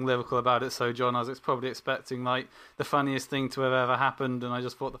waxing lyrical about it, so John, I was probably expecting like the funniest thing to have ever happened, and I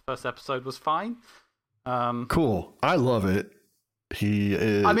just thought the first episode was fine. Cool. I love it. He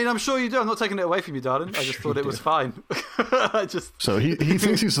is... I mean, I'm sure you do. I'm not taking it away from you, darling. I just thought it was fine. So he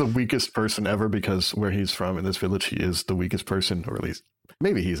thinks he's the weakest person ever because where he's from in this village, he is the weakest person, or at least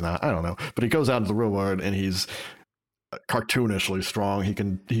maybe he's not. I don't know. But he goes out into the real world and he's cartoonishly strong.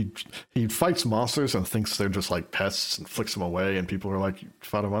 He fights monsters and thinks they're just like pests and flicks them away. And people are like, "You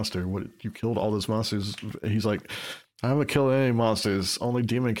fought a monster. What? You killed all those monsters?" He's like, "I haven't killed any monsters. Only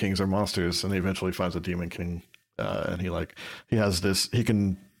demon kings are monsters." And he eventually finds a demon king, and he has this. He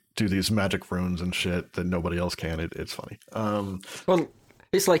can do these magic runes and shit that nobody else can. It's funny. Well,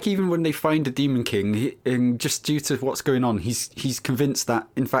 it's like even when they find a demon king, and just due to what's going on, he's convinced that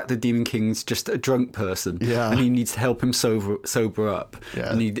in fact the demon king's just a drunk person, and he needs to help him sober up.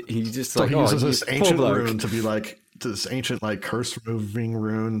 Yeah, and he just so he uses this ancient rune to be like. This ancient like curse removing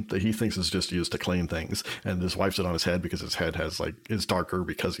rune that he thinks is just used to clean things, and just wipes it on his head because his head is darker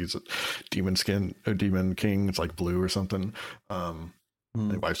because he's a demon king. It's like blue or something.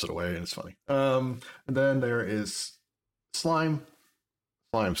 He wipes it away and it's funny. And then there is slime.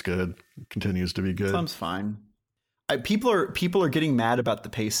 Slime's good. Continues to be good. Slime's fine. People are getting mad about the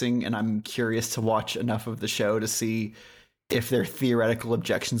pacing, and I'm curious to watch enough of the show to see if their theoretical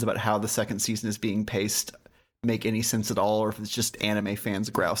objections about how the second season is being paced make any sense at all, or if it's just anime fans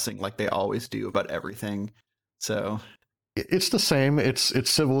grousing like they always do about everything. So it's the same. It's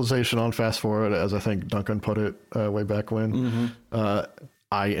civilization on fast forward, as I think Duncan put it way back when.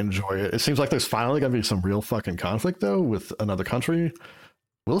 I enjoy it. It seems like there's finally going to be some real fucking conflict though with another country.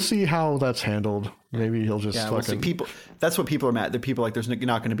 We'll see how that's handled. Maybe he'll just fucking... people. That's what people are mad. People are like, there's not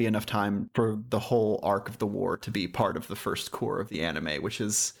going to be enough time for the whole arc of the war to be part of the first core of the anime, which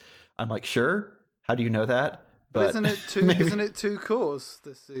is, I'm like, sure. How do you know that? But isn't it two cores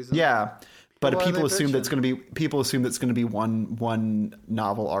this season? Yeah, but people assume that's going to be one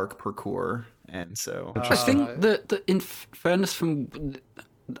novel arc per core, and so I think that in fairness, from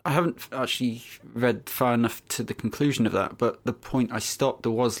I haven't actually read far enough to the conclusion of that, but the point I stopped,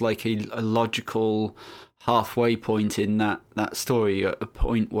 there was like a logical halfway point in that story, a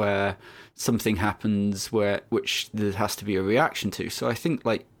point where something happens which there has to be a reaction to. So I think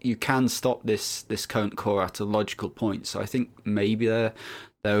like you can stop this current core at a logical point. So I think maybe they're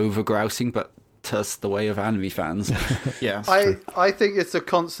over grousing, but that's the way of anime fans. Yeah, I think it's a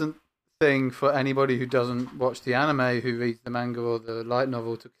constant thing for anybody who doesn't watch the anime, who reads the manga or the light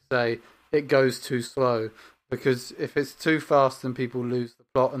novel, to say it goes too slow, because if it's too fast then people lose the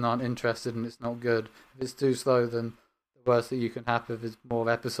plot and aren't interested and it's not good. If it's too slow, then the worst that you can have is more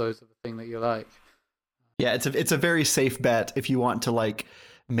episodes of the thing that you like. Yeah, it's a very safe bet if you want to like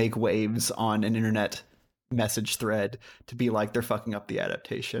make waves on an internet message thread to be like they're fucking up the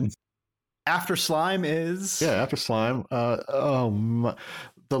adaptation. After Slime is After Slime.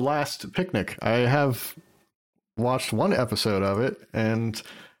 The Last Picnic. I have watched one episode of it, and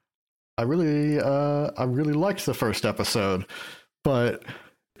I really liked the first episode, and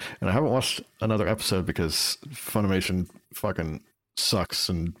I haven't watched another episode because Funimation fucking sucks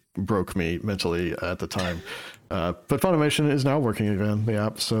and broke me mentally at the time. But Funimation is now working again, the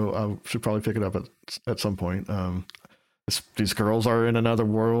app, so I should probably pick it up at some point. These girls are in another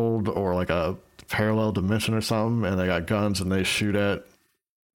world or like a parallel dimension or something, and they got guns and they shoot at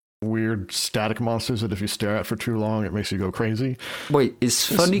weird static monsters that if you stare at for too long, it makes you go crazy. Wait, is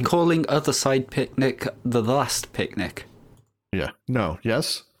Funny calling Other Side Picnic The Last Picnic? Yeah. No.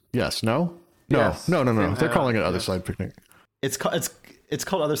 Yes. Yes. No. No. Yes. No. They're calling it Other Side Picnic. it's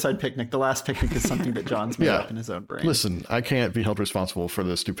called Other Side Picnic. The Last Picnic is something that John's made up in his own brain. Listen, I can't be held responsible for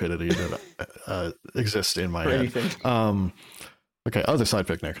the stupidity that exists in my head. Anything. Okay, Other Side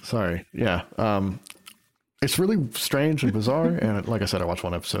Picnic. Sorry. Yeah. It's really strange and bizarre, and like I said, I watched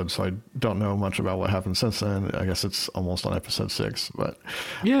one episode, so I don't know much about what happened since then. I guess it's almost on episode 6, but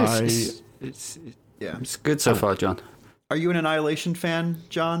yeah, it's good so far, John. Are you an Annihilation fan,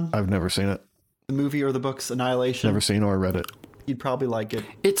 John? I've never seen it. The movie or the books Annihilation? Never seen or read it. You'd probably like it.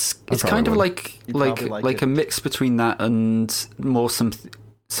 It's kind of like it. a mix between that and more some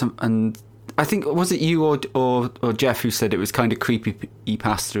and I think, was it you or Jeff who said it was kind of creepy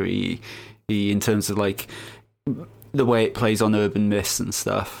pastery in terms of like the way it plays on urban myths and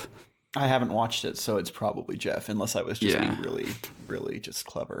stuff. I haven't watched it, so it's probably Jeff, unless I was just being really, really just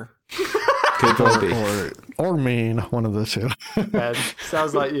clever. Could well be. Or mean, one of the two. Ben,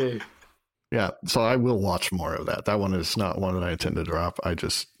 sounds like you. Yeah, so I will watch more of that. That one is not one that I intend to drop. I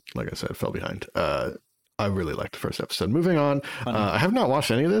just, like I said, fell behind. I really liked the first episode. Moving on, I have not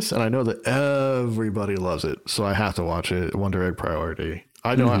watched any of this, and I know that everybody loves it, so I have to watch it. Wonder Egg Priority.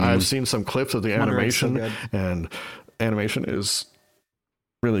 I know I've seen some clips of the animation, and animation is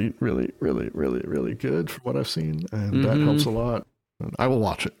really, really, really, really, really good from what I've seen, and that helps a lot. And I will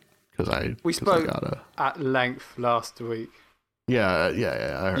watch it because we spoke at length last week. Yeah.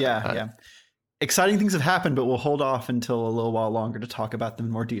 Exciting things have happened, but we'll hold off until a little while longer to talk about them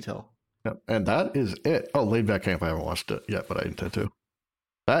in more detail. Yep. And that is it. Oh, Laid Back Camp. I haven't watched it yet, but I intend to.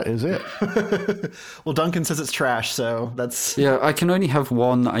 That is it. Well, Duncan says it's trash, so that's... Yeah, I can only have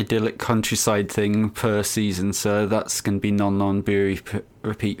one idyllic countryside thing per season, so that's going to be non-Beery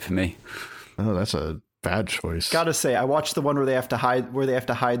repeat for me. Oh, that's a bad choice. Gotta say, I watched the one where they have to hide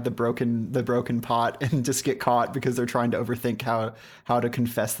the broken pot and just get caught because they're trying to overthink how to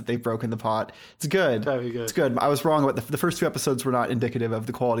confess that they've broken the pot. It's good. Very good. It's good. I was wrong about the first 2 episodes were not indicative of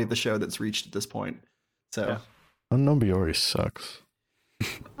the quality of the show that's reached at this point. So, yeah. Unknown Biori sucks.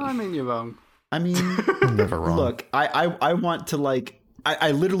 I mean, you're wrong. I mean, I'm never wrong. Look, I want to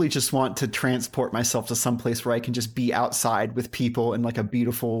I literally just want to transport myself to some place where I can just be outside with people in like a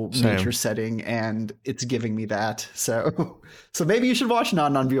beautiful nature setting, and it's giving me that. So maybe you should watch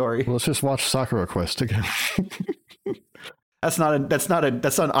Non-Biori. Let's just watch Sakura Quest again. That's not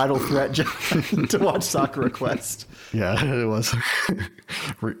an idle threat to watch Sakura Quest. Yeah, it was.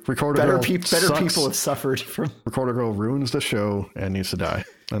 Recorder better Girl people have suffered from. Recorder Girl ruins the show and needs to die,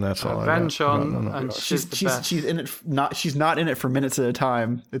 and that's all. And she's in it. She's not in it for minutes at a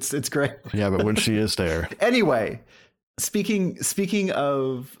time. It's great. Yeah, but when she is there. Anyway, speaking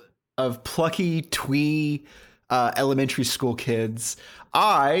of plucky twee elementary school kids,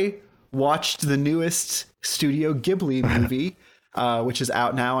 I watched the newest Studio Ghibli movie, which is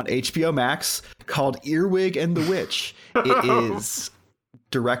out now on HBO Max, called Earwig and the Witch. It is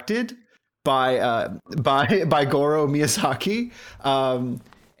directed by Goro Miyazaki,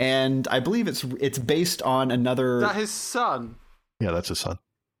 and I believe it's based on another. Is that his son? Yeah, that's his son.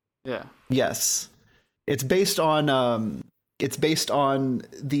 Yeah. Yes, it's based on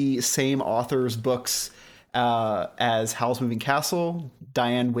the same author's books as Howl's Moving Castle,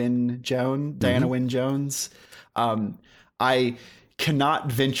 Diana Wynne Jones. I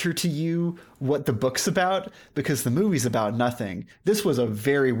cannot venture to you what the book's about because the movie's about nothing. This was a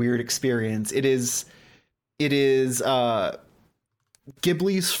very weird experience. It is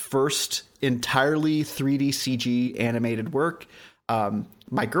Ghibli's first entirely 3D CG animated work.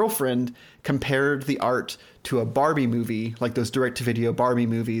 My girlfriend compared the art to a Barbie movie, like those direct-to-video Barbie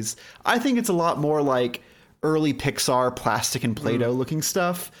movies. I think it's a lot more like early Pixar plastic and Play-Doh looking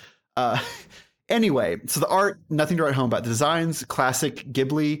stuff. Anyway, so the art, nothing to write home about. The designs, classic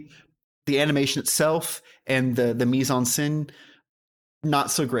Ghibli. The animation itself and the mise-en-scène,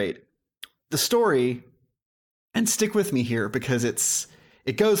 not so great. The story, and stick with me here because it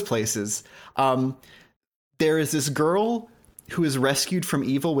goes places. There is this girl who is rescued from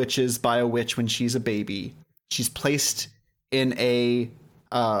evil witches by a witch when she's a baby. She's placed in a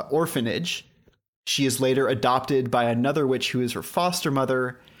orphanage. She is later adopted by another witch who is her foster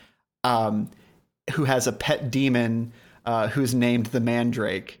mother, who has a pet demon who's named the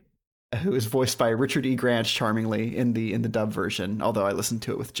Mandrake, who is voiced by Richard E. Grant charmingly in the dub version, although I listened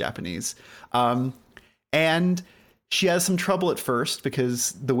to it with Japanese. And she has some trouble at first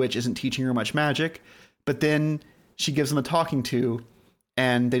because the witch isn't teaching her much magic, but then she gives them a talking to,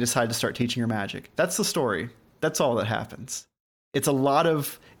 and they decide to start teaching her magic. That's the story. That's all that happens. It's a lot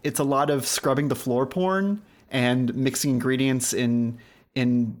of scrubbing the floor porn and mixing ingredients in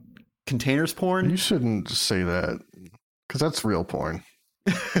containers porn. You shouldn't say that because that's real porn.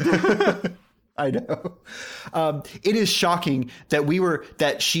 I know. It is shocking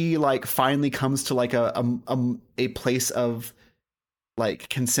that she like finally comes to like a place of like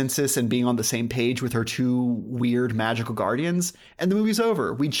consensus and being on the same page with her two weird magical guardians, and the movie's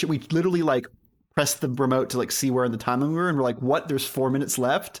over. We literally like press the remote to like see where in the timeline we were, and we're like, what? There's 4 minutes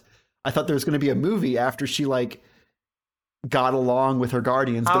left. I thought there was going to be a movie after she like got along with her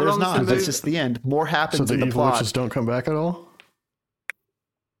guardians, but there's not. That's just the end. More happens so in the evil plot. Witches don't come back at all?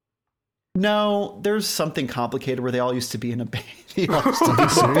 No, there's something complicated where they all used to be in a band.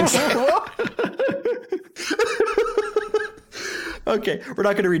 Okay, we're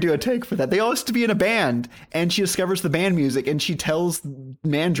not going to redo a take for that. They all used to be in a band, and she discovers the band music, and she tells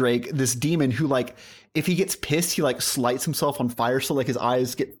Mandrake, this demon, who like, if he gets pissed, he like lights himself on fire, so like his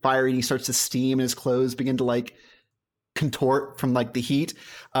eyes get fiery, and he starts to steam, and his clothes begin to like contort from like the heat.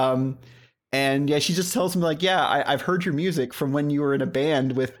 And yeah, she just tells him like, yeah, I've heard your music from when you were in a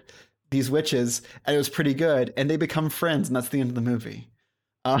band with these witches, and it was pretty good, and they become friends, and that's the end of the movie.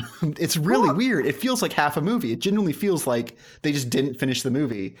 It's really weird. It feels like half a movie. It genuinely feels like they just didn't finish the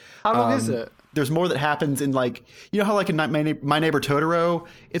movie. How long is it? There's more that happens in like, you know how like in My Neighbor Totoro,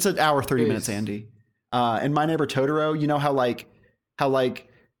 it's an hour 30 minutes, Andy. In My Neighbor Totoro, you know how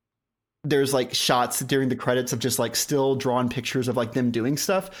there's like shots during the credits of just like still drawn pictures of like them doing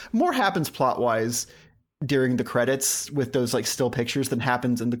stuff. More happens plot wise during the credits with those like still pictures than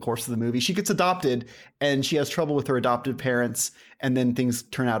happens in the course of the movie. She gets adopted and she has trouble with her adopted parents, and then things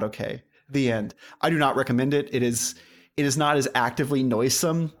turn out okay. The end. I do not recommend it. It is not as actively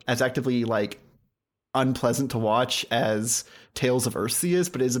noisome, as actively like unpleasant to watch as Tales of Earthsea is,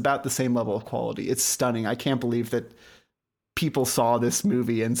 but it is about the same level of quality. It's stunning. I can't believe that people saw this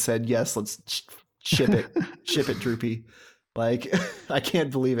movie and said, yes, let's ship it, Droopy. Like, I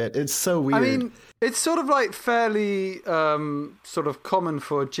can't believe it. It's so weird. I mean, it's sort of like fairly sort of common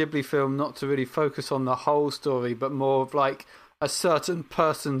for a Ghibli film not to really focus on the whole story, but more of like a certain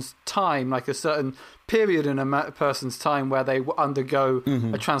person's time, like a certain period in a person's time where they undergo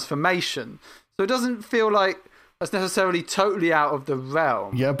a transformation. So it doesn't feel like that's necessarily totally out of the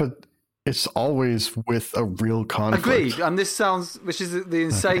realm. Yeah, but it's always with a real conflict. Agreed. And this sounds, which is the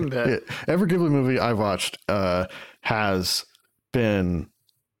insane bit. Every Ghibli movie I've watched has been,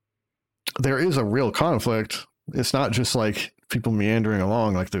 there is a real conflict. It's not just like people meandering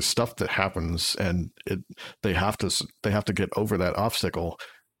along. Like there's stuff that happens, and they have to get over that obstacle,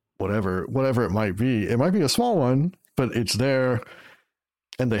 whatever it might be. It might be a small one, but it's there,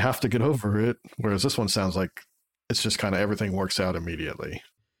 and they have to get over it. Whereas this one sounds like it's just kind of everything works out immediately.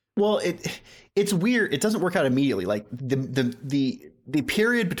 Well, it's weird. It doesn't work out immediately. Like the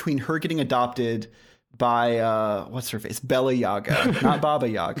period between her getting adopted by what's her face, Bella Yaga, not Baba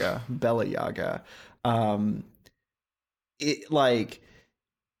Yaga, Bella Yaga. It like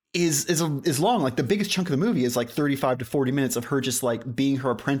is long. Like the biggest chunk of the movie is like 35 to 40 minutes of her just like being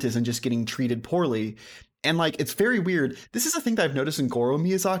her apprentice and just getting treated poorly. And like it's very weird. This is a thing that I've noticed in Goro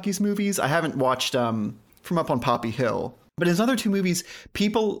Miyazaki's movies. I haven't watched From Up on Poppy Hill, but his other two movies,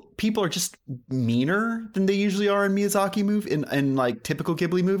 people are just meaner than they usually are in Miyazaki in like typical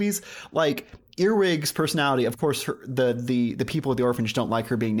Ghibli movies. Like Earwig's personality, of course, the people at the orphanage don't like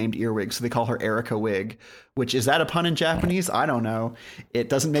her being named Earwig, so they call her Erica Wig, which is that a pun in Japanese? I don't know. It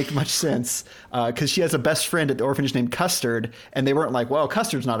doesn't make much sense because she has a best friend at the orphanage named Custard, and they weren't like, well,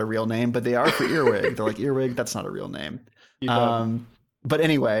 Custard's not a real name, but they are for Earwig. They're like, Earwig, that's not a real name. But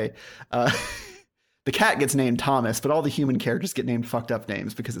anyway, the cat gets named Thomas, but all the human characters get named fucked up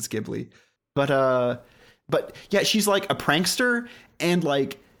names because it's Ghibli. But yeah, she's like a prankster and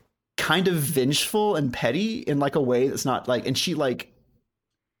like kind of vengeful and petty in like a way that's not like, and she like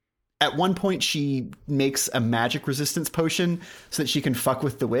at one point she makes a magic resistance potion so that she can fuck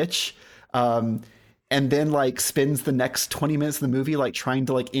with the witch. And then like spends the next 20 minutes of the movie like trying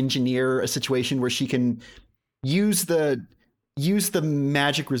to like engineer a situation where she can use the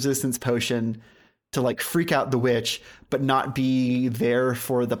magic resistance potion to like freak out the witch, but not be there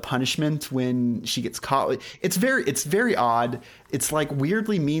for the punishment when she gets caught. It's very odd. It's like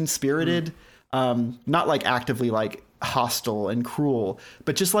weirdly mean spirited, not like actively like hostile and cruel,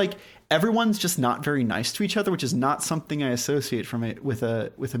 but just like everyone's just not very nice to each other, which is not something I associate from it with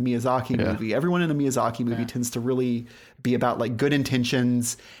a Miyazaki movie. Everyone in a Miyazaki movie tends to really be about like good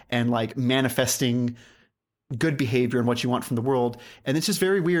intentions and like manifesting good behavior and what you want from the world. And it's just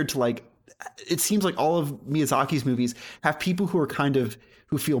very weird to like, it seems like all of Miyazaki's movies have people who are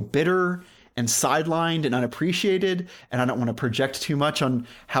who feel bitter and sidelined and unappreciated. And I don't want to project too much on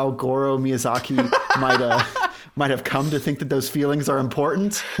how Goro Miyazaki might have come to think that those feelings are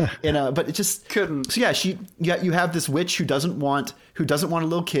important. But it just couldn't. So yeah, you have this witch who doesn't want a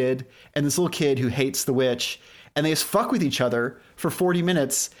little kid, and this little kid who hates the witch, and they just fuck with each other for 40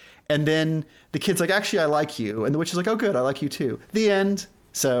 minutes. And then the kid's like, actually, I like you. And the witch is like, oh, good, I like you too. The end.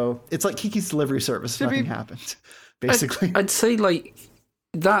 So it's like Kiki's Delivery Service. Nothing happened, basically. I'd say like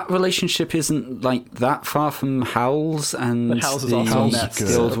that relationship isn't like that far from Howl's, and but Howl's is also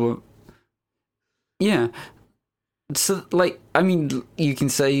Guild. Yeah. So like, I mean, you can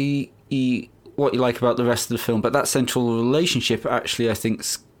say what you like about the rest of the film, but that central relationship actually I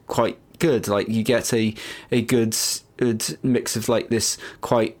think's quite good. Like you get a good mix of like this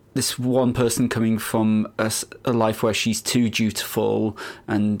one person coming from a life where she's too dutiful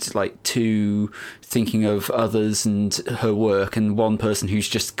and like too thinking of others and her work, and one person who's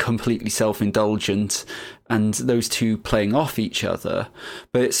just completely self-indulgent, and those two playing off each other.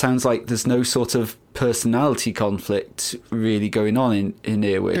 But it sounds like there's no sort of personality conflict really going on in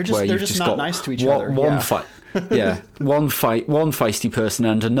Earwig. They're just not nice to each other. One fight. Yeah, one feisty person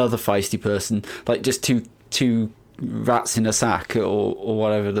and another feisty person, like just two rats in a sack, or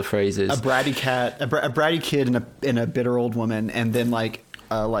whatever the phrase is. A bratty cat, a bratty kid, and a bitter old woman, and then like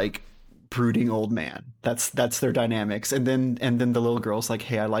brooding old man. That's their dynamics. And then the little girl's like,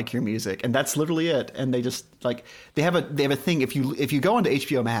 hey, I like your music, and that's literally it. And they just like they have a thing. If you go onto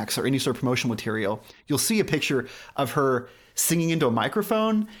HBO Max or any sort of promotional material, you'll see a picture of her singing into a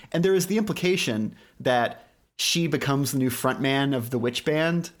microphone, and there is the implication that she becomes the new frontman of the witch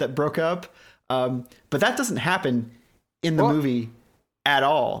band that broke up. But that doesn't happen in the movie at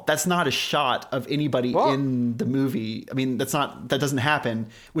all. That's not a shot of anybody in the movie. I mean, that doesn't happen,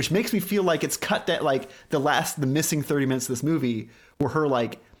 which makes me feel like it's cut that like the missing 30 minutes of this movie were her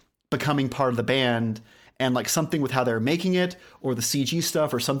like becoming part of the band, and like something with how they're making it or the CG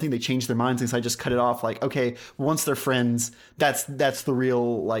stuff or something, they changed their minds. And so I just cut it off like, okay, once they're friends, that's the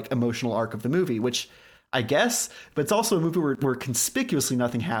real like emotional arc of the movie, which I guess, but it's also a movie where conspicuously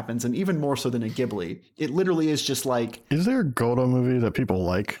nothing happens, and even more so than a Ghibli. It literally is just like... Is there a Goro movie that people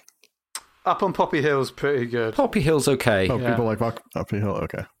like? Up on Poppy Hill's pretty good. Poppy Hill's okay. Oh, yeah. People like Poppy Hill?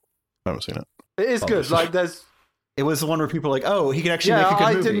 Okay. I haven't seen it. It is good. Like, there's... It was the one where people are like, oh, he can actually make a good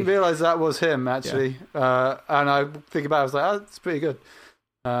movie. I didn't realise that was him, actually. Yeah. And I think about it, I was like, oh, it's pretty good.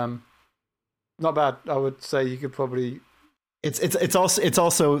 Not bad. I would say you could probably... It's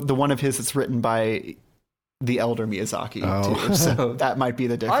also the one of his that's written by... the elder Miyazaki, too. So that might be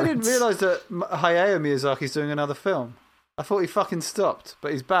the difference. I didn't realise that Hayao Miyazaki's doing another film. I thought he fucking stopped,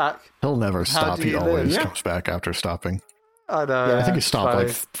 but he's back. He'll never stop. He always comes back after stopping. I know. Yeah, I think he stopped like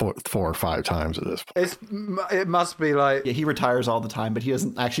four or five times at this point. It must be like... Yeah, he retires all the time, but he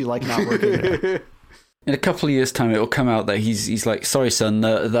doesn't actually like not working. In a couple of years' time, it will come out that he's like, sorry, son,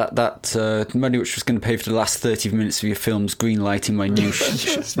 that money which was going to pay for the last 30 minutes of your film's greenlighting my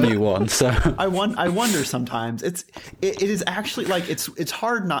new one. So I wonder sometimes it is actually like it's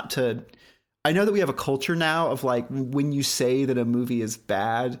hard not to. I know that we have a culture now of like when you say that a movie is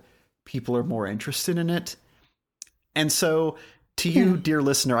bad, people are more interested in it, and so to you, dear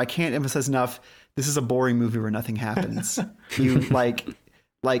listener, I can't emphasize enough. This is a boring movie where nothing happens. You like.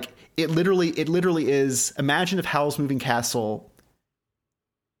 Like it literally is. Imagine if Howl's Moving Castle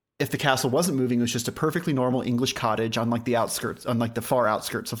if the castle wasn't moving, it was just a perfectly normal English cottage on like the outskirts, on like the far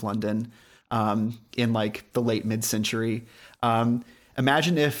outskirts of London, in like the late mid-century.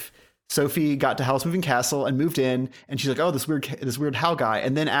 Imagine if Sophie got to Howl's Moving Castle and moved in, and she's like, "Oh, this weird Howl guy."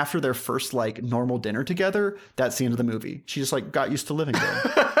 And then after their first like normal dinner together, that's the end of the movie. She just like got used to living there.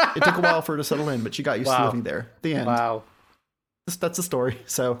 It took a while for her to settle in, but she got used to living there. The end. Wow. That's the story.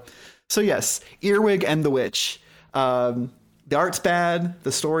 So yes, Earwig and the Witch. The art's bad.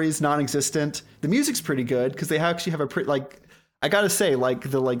 The story's non-existent. The music's pretty good because they actually have a pretty, like, I gotta say, like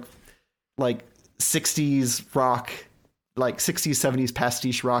the like 60s rock, like 60s 70s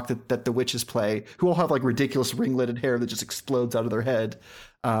pastiche rock that the witches play, who all have like ridiculous ringleted hair that just explodes out of their head,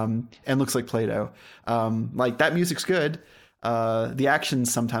 and looks like Play-Doh. Like that music's good. The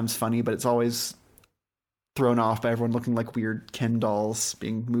action's sometimes funny, but it's always thrown off by everyone looking like weird Ken dolls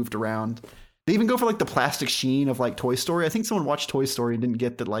being moved around. They even go for like the plastic sheen of like Toy Story. I think someone watched Toy Story and didn't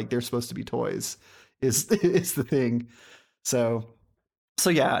get that like they're supposed to be toys is the thing. So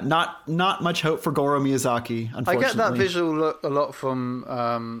yeah, not much hope for Goro Miyazaki, unfortunately. I get that visual look a lot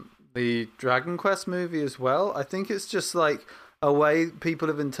from the Dragon Quest movie as well. I think it's just like a way people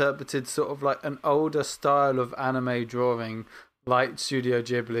have interpreted sort of like an older style of anime drawing, like Studio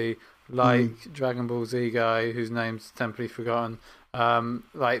Ghibli, like Dragon Ball Z guy whose name's temporarily forgotten.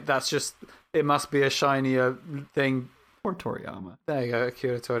 Like that's just, it must be a shinier thing. Or Toriyama. There you go,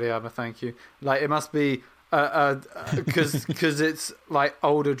 Akira Toriyama. Thank you. Like it must be because it's like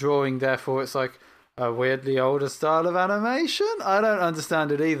older drawing, therefore it's like a weirdly older style of animation. I don't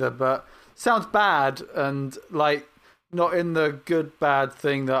understand it either, but sounds bad and like not in the good bad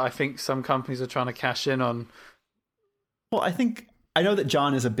thing that I think some companies are trying to cash in on. Well, I know that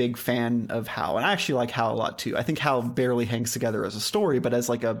John is a big fan of Howl, and I actually like Howl a lot too. I think Howl barely hangs together as a story, but as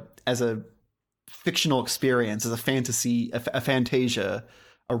a fictional experience, as a fantasy, a fantasia,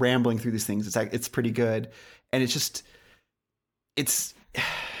 a rambling through these things, it's pretty good. And it's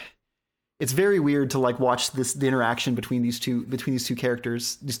very weird to like watch the interaction between these two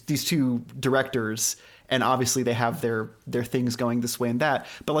characters, these two directors, and obviously they have their things going this way and that.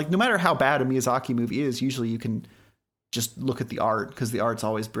 But like no matter how bad a Miyazaki movie is, usually you can just look at the art because the art's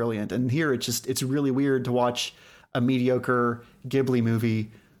always brilliant. And here it's really weird to watch a mediocre Ghibli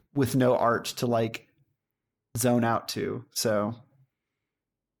movie with no art to like zone out to. So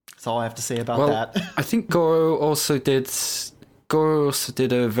that's all I have to say about that. I think Goro also did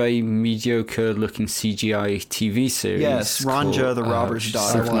a very mediocre looking CGI TV series. Yes, Ranja, the Robber's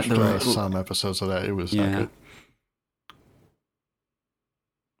Daughter. I watched some episodes of that. It was not good.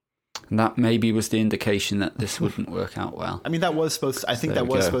 And that maybe was the indication that this wouldn't work out well. I mean, that was supposed to, I think that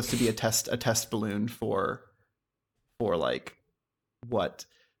was supposed to be a test balloon for like what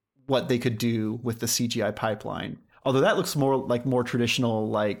they could do with the CGI pipeline. Although that looks more traditional,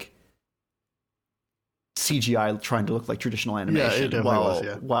 like CGI trying to look like traditional animation. Yeah, it definitely was,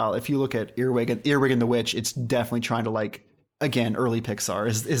 yeah. While if you look at Earwig and the Witch, it's definitely trying to like, again, early Pixar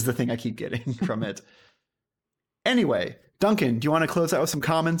is the thing I keep getting from it. Anyway, Duncan, do you want to close out with some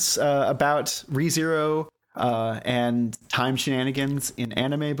comments about ReZero and time shenanigans in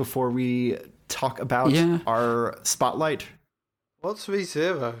anime before we talk about our spotlight? What's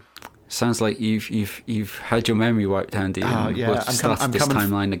ReZero? Sounds like you've had your memory wiped, Andy. Yeah, I'm coming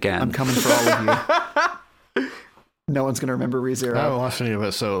timeline again. I'm coming for all of you. No one's gonna remember ReZero. I haven't watched any of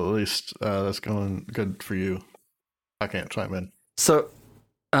it, so at least that's going good for you. I can't chime in. So,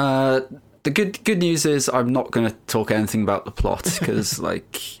 the good news is I'm not going to talk anything about the plot because,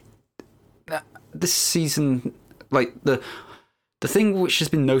 like, this season, like the thing which has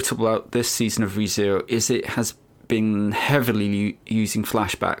been notable about this season of ReZero is it has been heavily using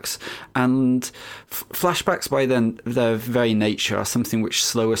flashbacks, and flashbacks by their very nature are something which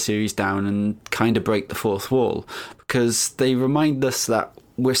slow a series down and kind of break the fourth wall because they remind us that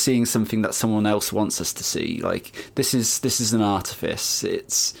we're seeing something that someone else wants us to see. Like this is an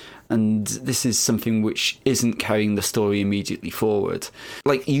artifice. And this is something which isn't carrying the story immediately forward.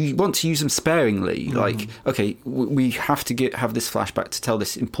 Like, you want to use them sparingly. Mm. Like, okay, we have to have this flashback to tell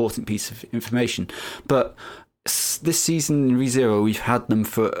this important piece of information. But this season in ReZero, we've had them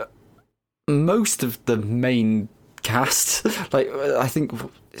for most of the main cast. Like, I think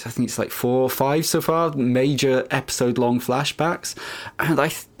it's like 4 or 5 so far, major episode-long flashbacks.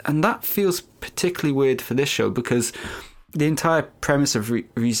 And that feels particularly weird for this show because the entire premise of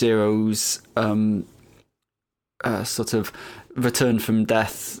ReZero's sort of return from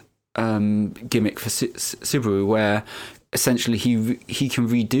death gimmick for Subaru, where essentially he can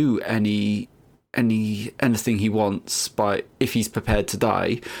redo anything he wants if he's prepared to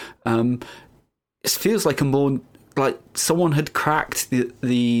die. It feels like a more like someone had cracked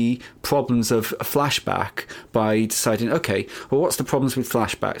the problems of a flashback by deciding, okay, well, what's the problems with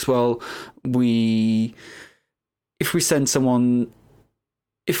flashbacks? Well,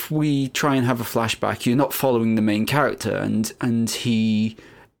 if we try and have a flashback, you're not following the main character, and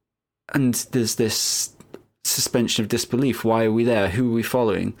there's this suspension of disbelief. Why are we there? Who are we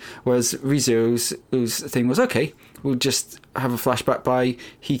following? Whereas ReZero's thing was, okay, we'll just have a flashback by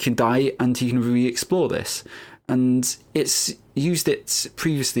he can die and he can re-explore this. And it's used it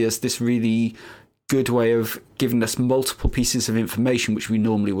previously as this really good way of giving us multiple pieces of information which we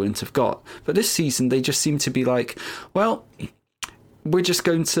normally wouldn't have got. But this season, they just seem to be like, well, we just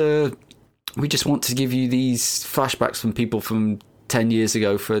want to give you these flashbacks from people from 10 years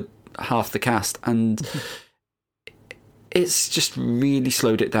ago for half the cast. And it's just really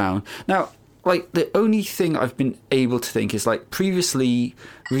slowed it down. Now, like, the only thing I've been able to think is, like, previously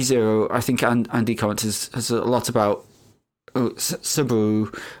ReZero, I think Andy comments has a lot about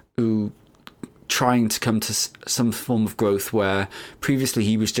Subaru who trying to come to some form of growth, where previously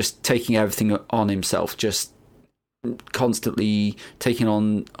he was just taking everything on himself, just constantly taking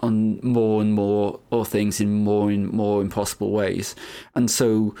on more and more things in more and more impossible ways. And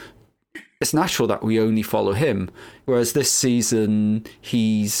so it's natural that we only follow him. Whereas this season,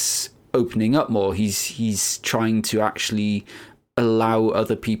 he's opening up more. He's trying to actually allow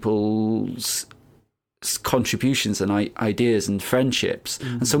other people's contributions and ideas and friendships.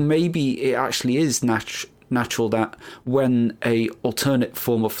 Mm-hmm. And so maybe it actually is natural that when a alternate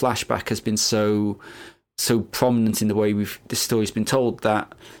form of flashback has been so prominent in the way this story's been told,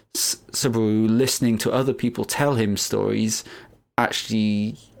 that Subaru listening to other people tell him stories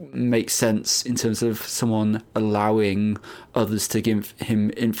actually makes sense in terms of someone allowing others to give him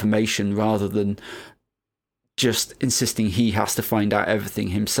information rather than just insisting he has to find out everything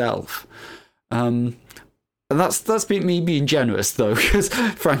himself. And that's me being generous, though, because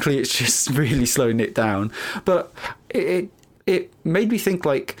frankly it's just really slowing it down. But it made me think,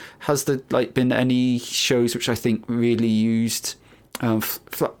 like, has there been any shows which I think really used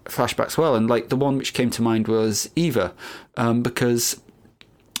flashbacks well? And like the one which came to mind was Eva, because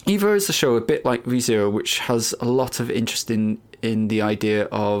Eva is a show a bit like ReZero, which has a lot of interest in the idea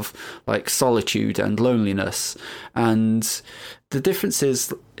of like solitude and loneliness. And the difference is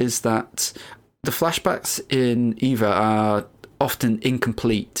that the flashbacks in Eva are often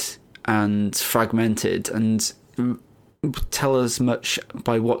incomplete and fragmented and tell us much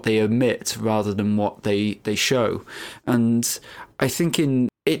by what they omit rather than what they show. And I think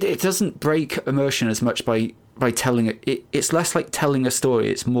it doesn't break immersion as much by telling it. It's less like telling a story.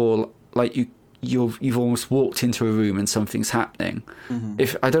 It's more like you've almost walked into a room and something's happening.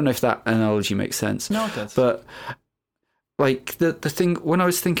 Mm-hmm. I don't know if that analogy makes sense. No, it does. But like the thing, when I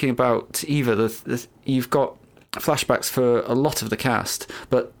was thinking about Eva, you've got flashbacks for a lot of the cast,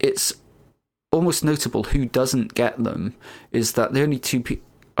 but it's almost notable who doesn't get them. Is that the only two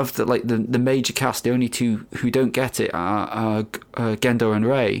of the major cast, the only two who don't get it are Gendo and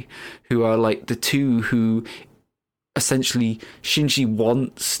Rei, who are like the two who essentially Shinji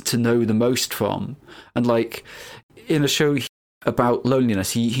wants to know the most from. And like in a show about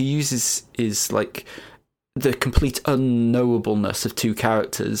loneliness, he uses is like the complete unknowableness of two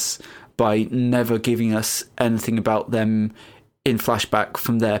characters by never giving us anything about them in flashback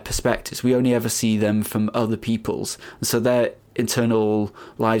from their perspectives. We only ever see them from other people's, and so their internal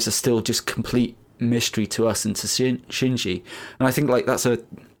lives are still just complete mystery to us and to Shinji. And I think like that's a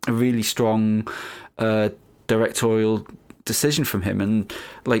really strong directorial decision from him. And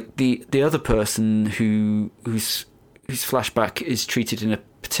like the other person whose flashback is treated in a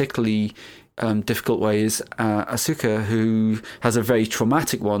particularly difficult way is Asuka, who has a very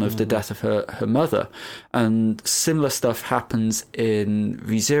traumatic one of the death of her mother. And similar stuff happens in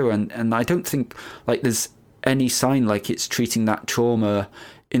ReZero, and I don't think like there's any sign like it's treating that trauma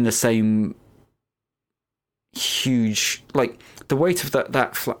in the same huge, like the weight of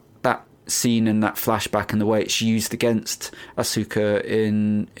that scene and that flashback and the way it's used against Asuka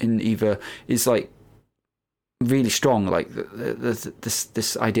in Eva is like really strong. Like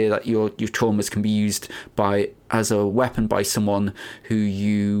this idea that your traumas can be used as a weapon by someone who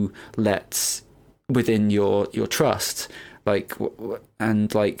you let within your trust. Like,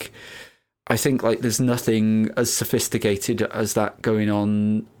 and like I think like there's nothing as sophisticated as that going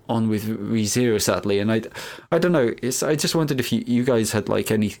on with ReZero, sadly. And I don't know. I just wondered if you guys had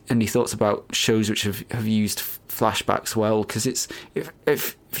like any thoughts about shows which have used flashbacks well, because it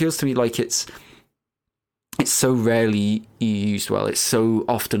feels to me like it's so rarely used well. It's so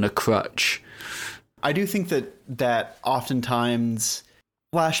often a crutch. I do think that oftentimes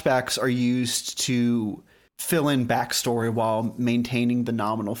flashbacks are used to fill in backstory while maintaining the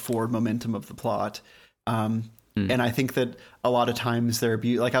nominal forward momentum of the plot. And I think that a lot of times they're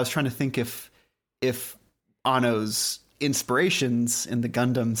like, I was trying to think if Anno's inspirations in the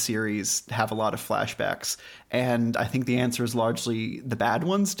Gundam series have a lot of flashbacks, and I think the answer is largely the bad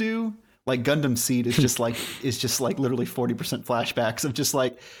ones do. Like Gundam Seed is just like literally 40% flashbacks of just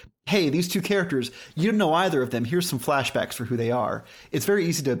like, hey, these two characters, you don't know either of them. Here's some flashbacks for who they are. It's very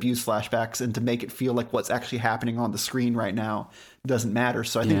easy to abuse flashbacks and to make it feel like what's actually happening on the screen right now doesn't matter.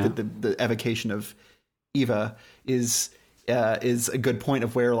 So I think that the evocation of Eva is a good point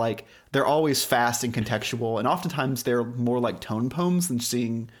of where like they're always fast and contextual, and oftentimes they're more like tone poems than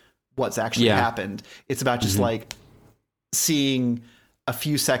seeing what's actually happened. It's about just like seeing a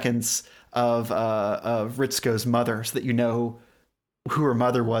few seconds of Ritsuko's mother so that you know who her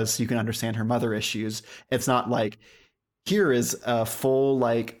mother was, so you can understand her mother issues. It's not like, here is a full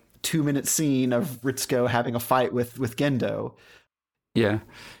like 2-minute scene of Ritsuko having a fight with Gendo. Yeah.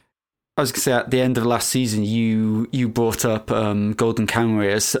 I was going to say, at the end of last season, you brought up Golden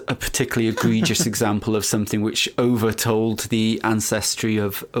Kamuy as a particularly egregious example of something which overtold the ancestry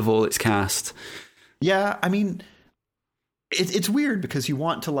of all its cast. Yeah, I mean, it's weird because you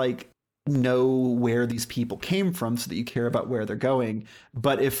want to like know where these people came from so that you care about where they're going.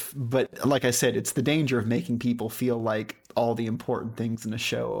 But like I said, it's the danger of making people feel like all the important things in a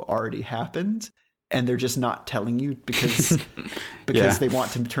show already happened, and they're just not telling you because they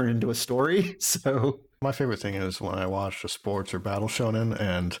want to turn into a story. So my favorite thing is when I watch a sports or battle shonen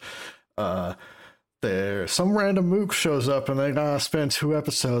and there some random mook shows up and they gotta spend 2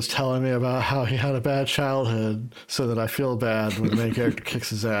 episodes telling me about how he had a bad childhood so that I feel bad when the main character kicks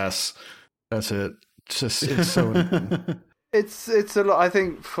his ass. That's it. It's so it's a lot. I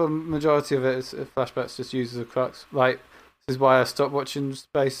think for majority of it, flashbacks just used as a crux. Like, this is why I stopped watching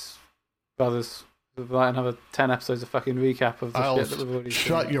Space Brothers. Like another 10 episodes of fucking recap of the shit that we've already seen.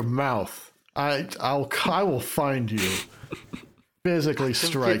 Shut your mouth. I will find you. Physically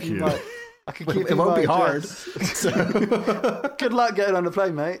strike you. I can keep it won't be hard. So. Good luck getting on the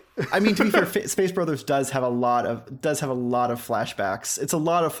plane, mate. I mean, to be fair, Space Brothers does have a lot of flashbacks. It's a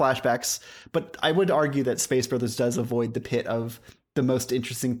lot of flashbacks, but I would argue that Space Brothers does avoid the pit of the most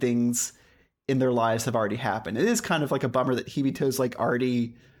interesting things in their lives have already happened. It is kind of like a bummer that Hibito's like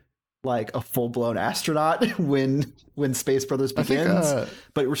already like a full-blown astronaut when Space Brothers begins,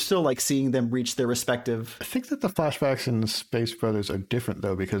 but we're still like seeing them reach their respective. I think that the flashbacks in Space Brothers are different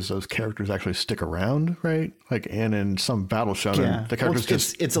though, because those characters actually stick around, right? Like, and in some battle shonen, the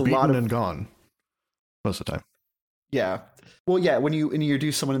characters it's a lot of and gone most of the time. Yeah. Well, yeah, when you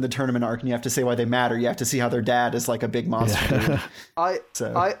introduce someone in the tournament arc and you have to say why they matter, you have to see how their dad is like a big monster.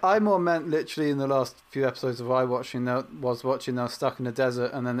 Yeah. I more meant literally in the last few episodes of they're stuck in the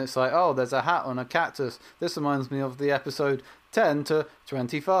desert, and then it's like, oh, there's a hat on a cactus. This reminds me of the episode 10 to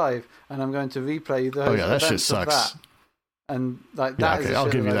 25, and I'm going to replay the that shit sucks. That. And like that. Okay, I'll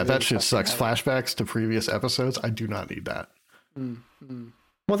give you that. That shit sucks. Flashbacks to previous episodes. I do not need that.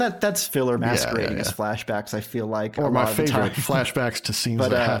 Well, that's filler masquerading as flashbacks, I feel like. Or my favorite, flashbacks to scenes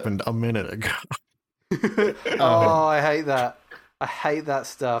that happened a minute ago. Oh, I hate that. I hate that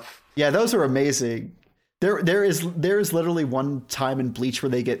stuff. Yeah, those are amazing. There is literally one time in Bleach where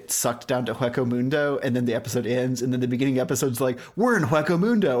they get sucked down to Hueco Mundo, and then the episode ends, and then the beginning episode's like, we're in Hueco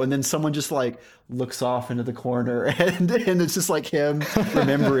Mundo, and then someone just like looks off into the corner, and it's just like him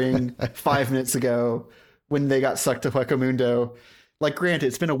remembering 5 minutes ago when they got sucked to Hueco Mundo. Like, granted,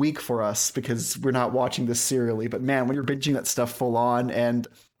 it's been a week for us because we're not watching this serially, but man, when you're binging that stuff full on and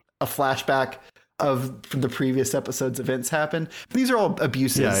a flashback of the previous episode's events happen, these are all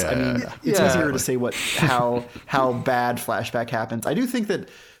abuses. I mean, it's easier to say how bad flashback happens. I do think that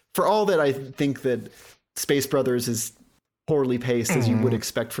for all that I think that Space Brothers is poorly paced, as you would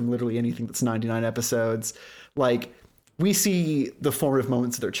expect from literally anything that's 99 episodes, like, we see the formative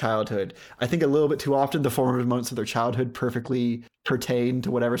moments of their childhood. I think a little bit too often the formative moments of their childhood perfectly pertain to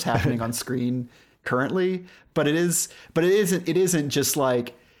whatever's happening on screen currently. But it isn't just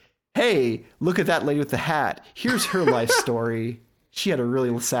like, hey, look at that lady with the hat. Here's her life story. She had a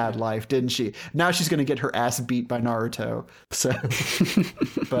really sad life, didn't she? Now she's going to get her ass beat by Naruto. So,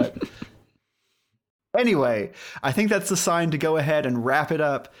 but anyway, I think that's the sign to go ahead and wrap it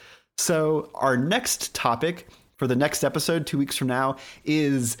up. So our next topic for the next episode, 2 weeks from now,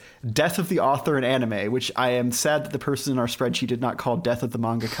 is Death of the Author in Anime, which I am sad that the person in our spreadsheet did not call Death of the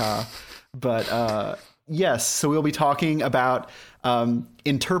Mangaka. But yes, so we'll be talking about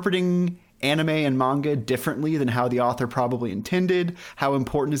interpreting anime and manga differently than how the author probably intended. How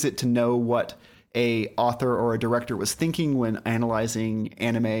important is it to know what a author or a director was thinking when analyzing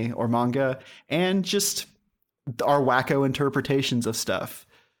anime or manga? And just our wacko interpretations of stuff.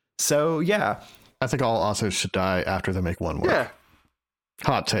 So yeah, I think all authors should die after they make one work. Yeah.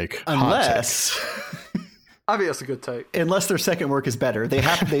 Hot take. unless I think that's a good take. unless their second work is better.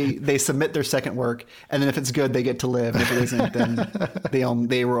 They submit their second work, and then if it's good, they get to live. And if it isn't, then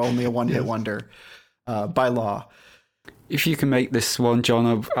they were only a one-hit wonder by law. If you can make this one,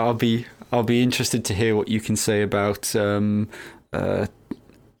 John, I'll be interested to hear what you can say about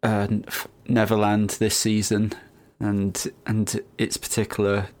Neverland this season and its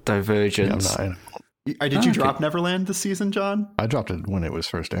particular divergence. Yeah, Did you drop Neverland this season, John? I dropped it when it was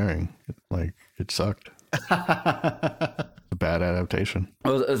first airing. It sucked. A bad adaptation.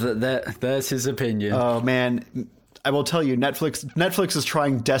 Well, there's his opinion. Oh man, I will tell you, Netflix is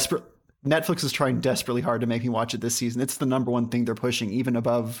trying desperately hard to make me watch it this season. It's the number one thing they're pushing, even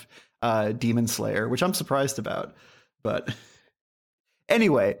above Demon Slayer, which I'm surprised about. But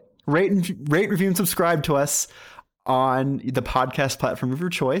anyway, rate, review, and subscribe to us on the podcast platform of your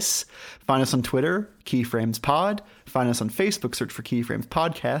choice. Find us on Twitter, KeyframesPod. Find us on Facebook, search for Keyframes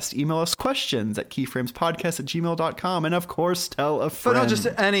Podcast. Email us questions at keyframespodcast@gmail.com. And of course, tell a friend. But not just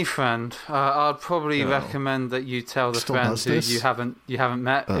any friend. I'd probably recommend that you tell the friend who you haven't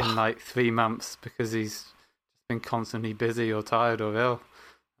met in like 3 months because he's been constantly busy or tired or ill.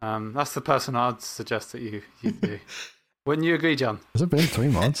 That's the person I'd suggest that you do. Wouldn't you agree, John? Has it been 3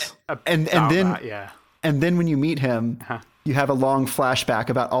 months? And then when you meet him, you have a long flashback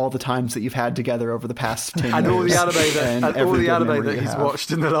about all the times that you've had together over the past 10 years. And all the anime that he's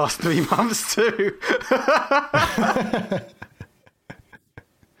watched in the last 3 months too.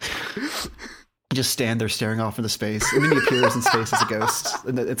 Just stand there staring off into space, and then he appears in space as a ghost.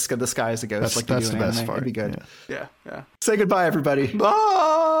 And it's the sky as a ghost. That's the best anime. part. It'd be good. Yeah. Say goodbye, everybody.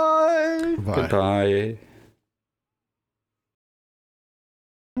 Bye. Goodbye.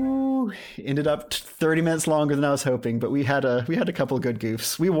 Ended up 30 minutes longer than I was hoping, but we had a couple of good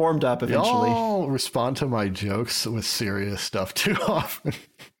goofs. We warmed up eventually. Y'all respond to my jokes with serious stuff too often.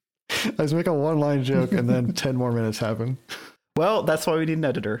 I just make a one-line joke and then 10 more minutes happen. Well, that's why we need an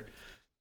editor.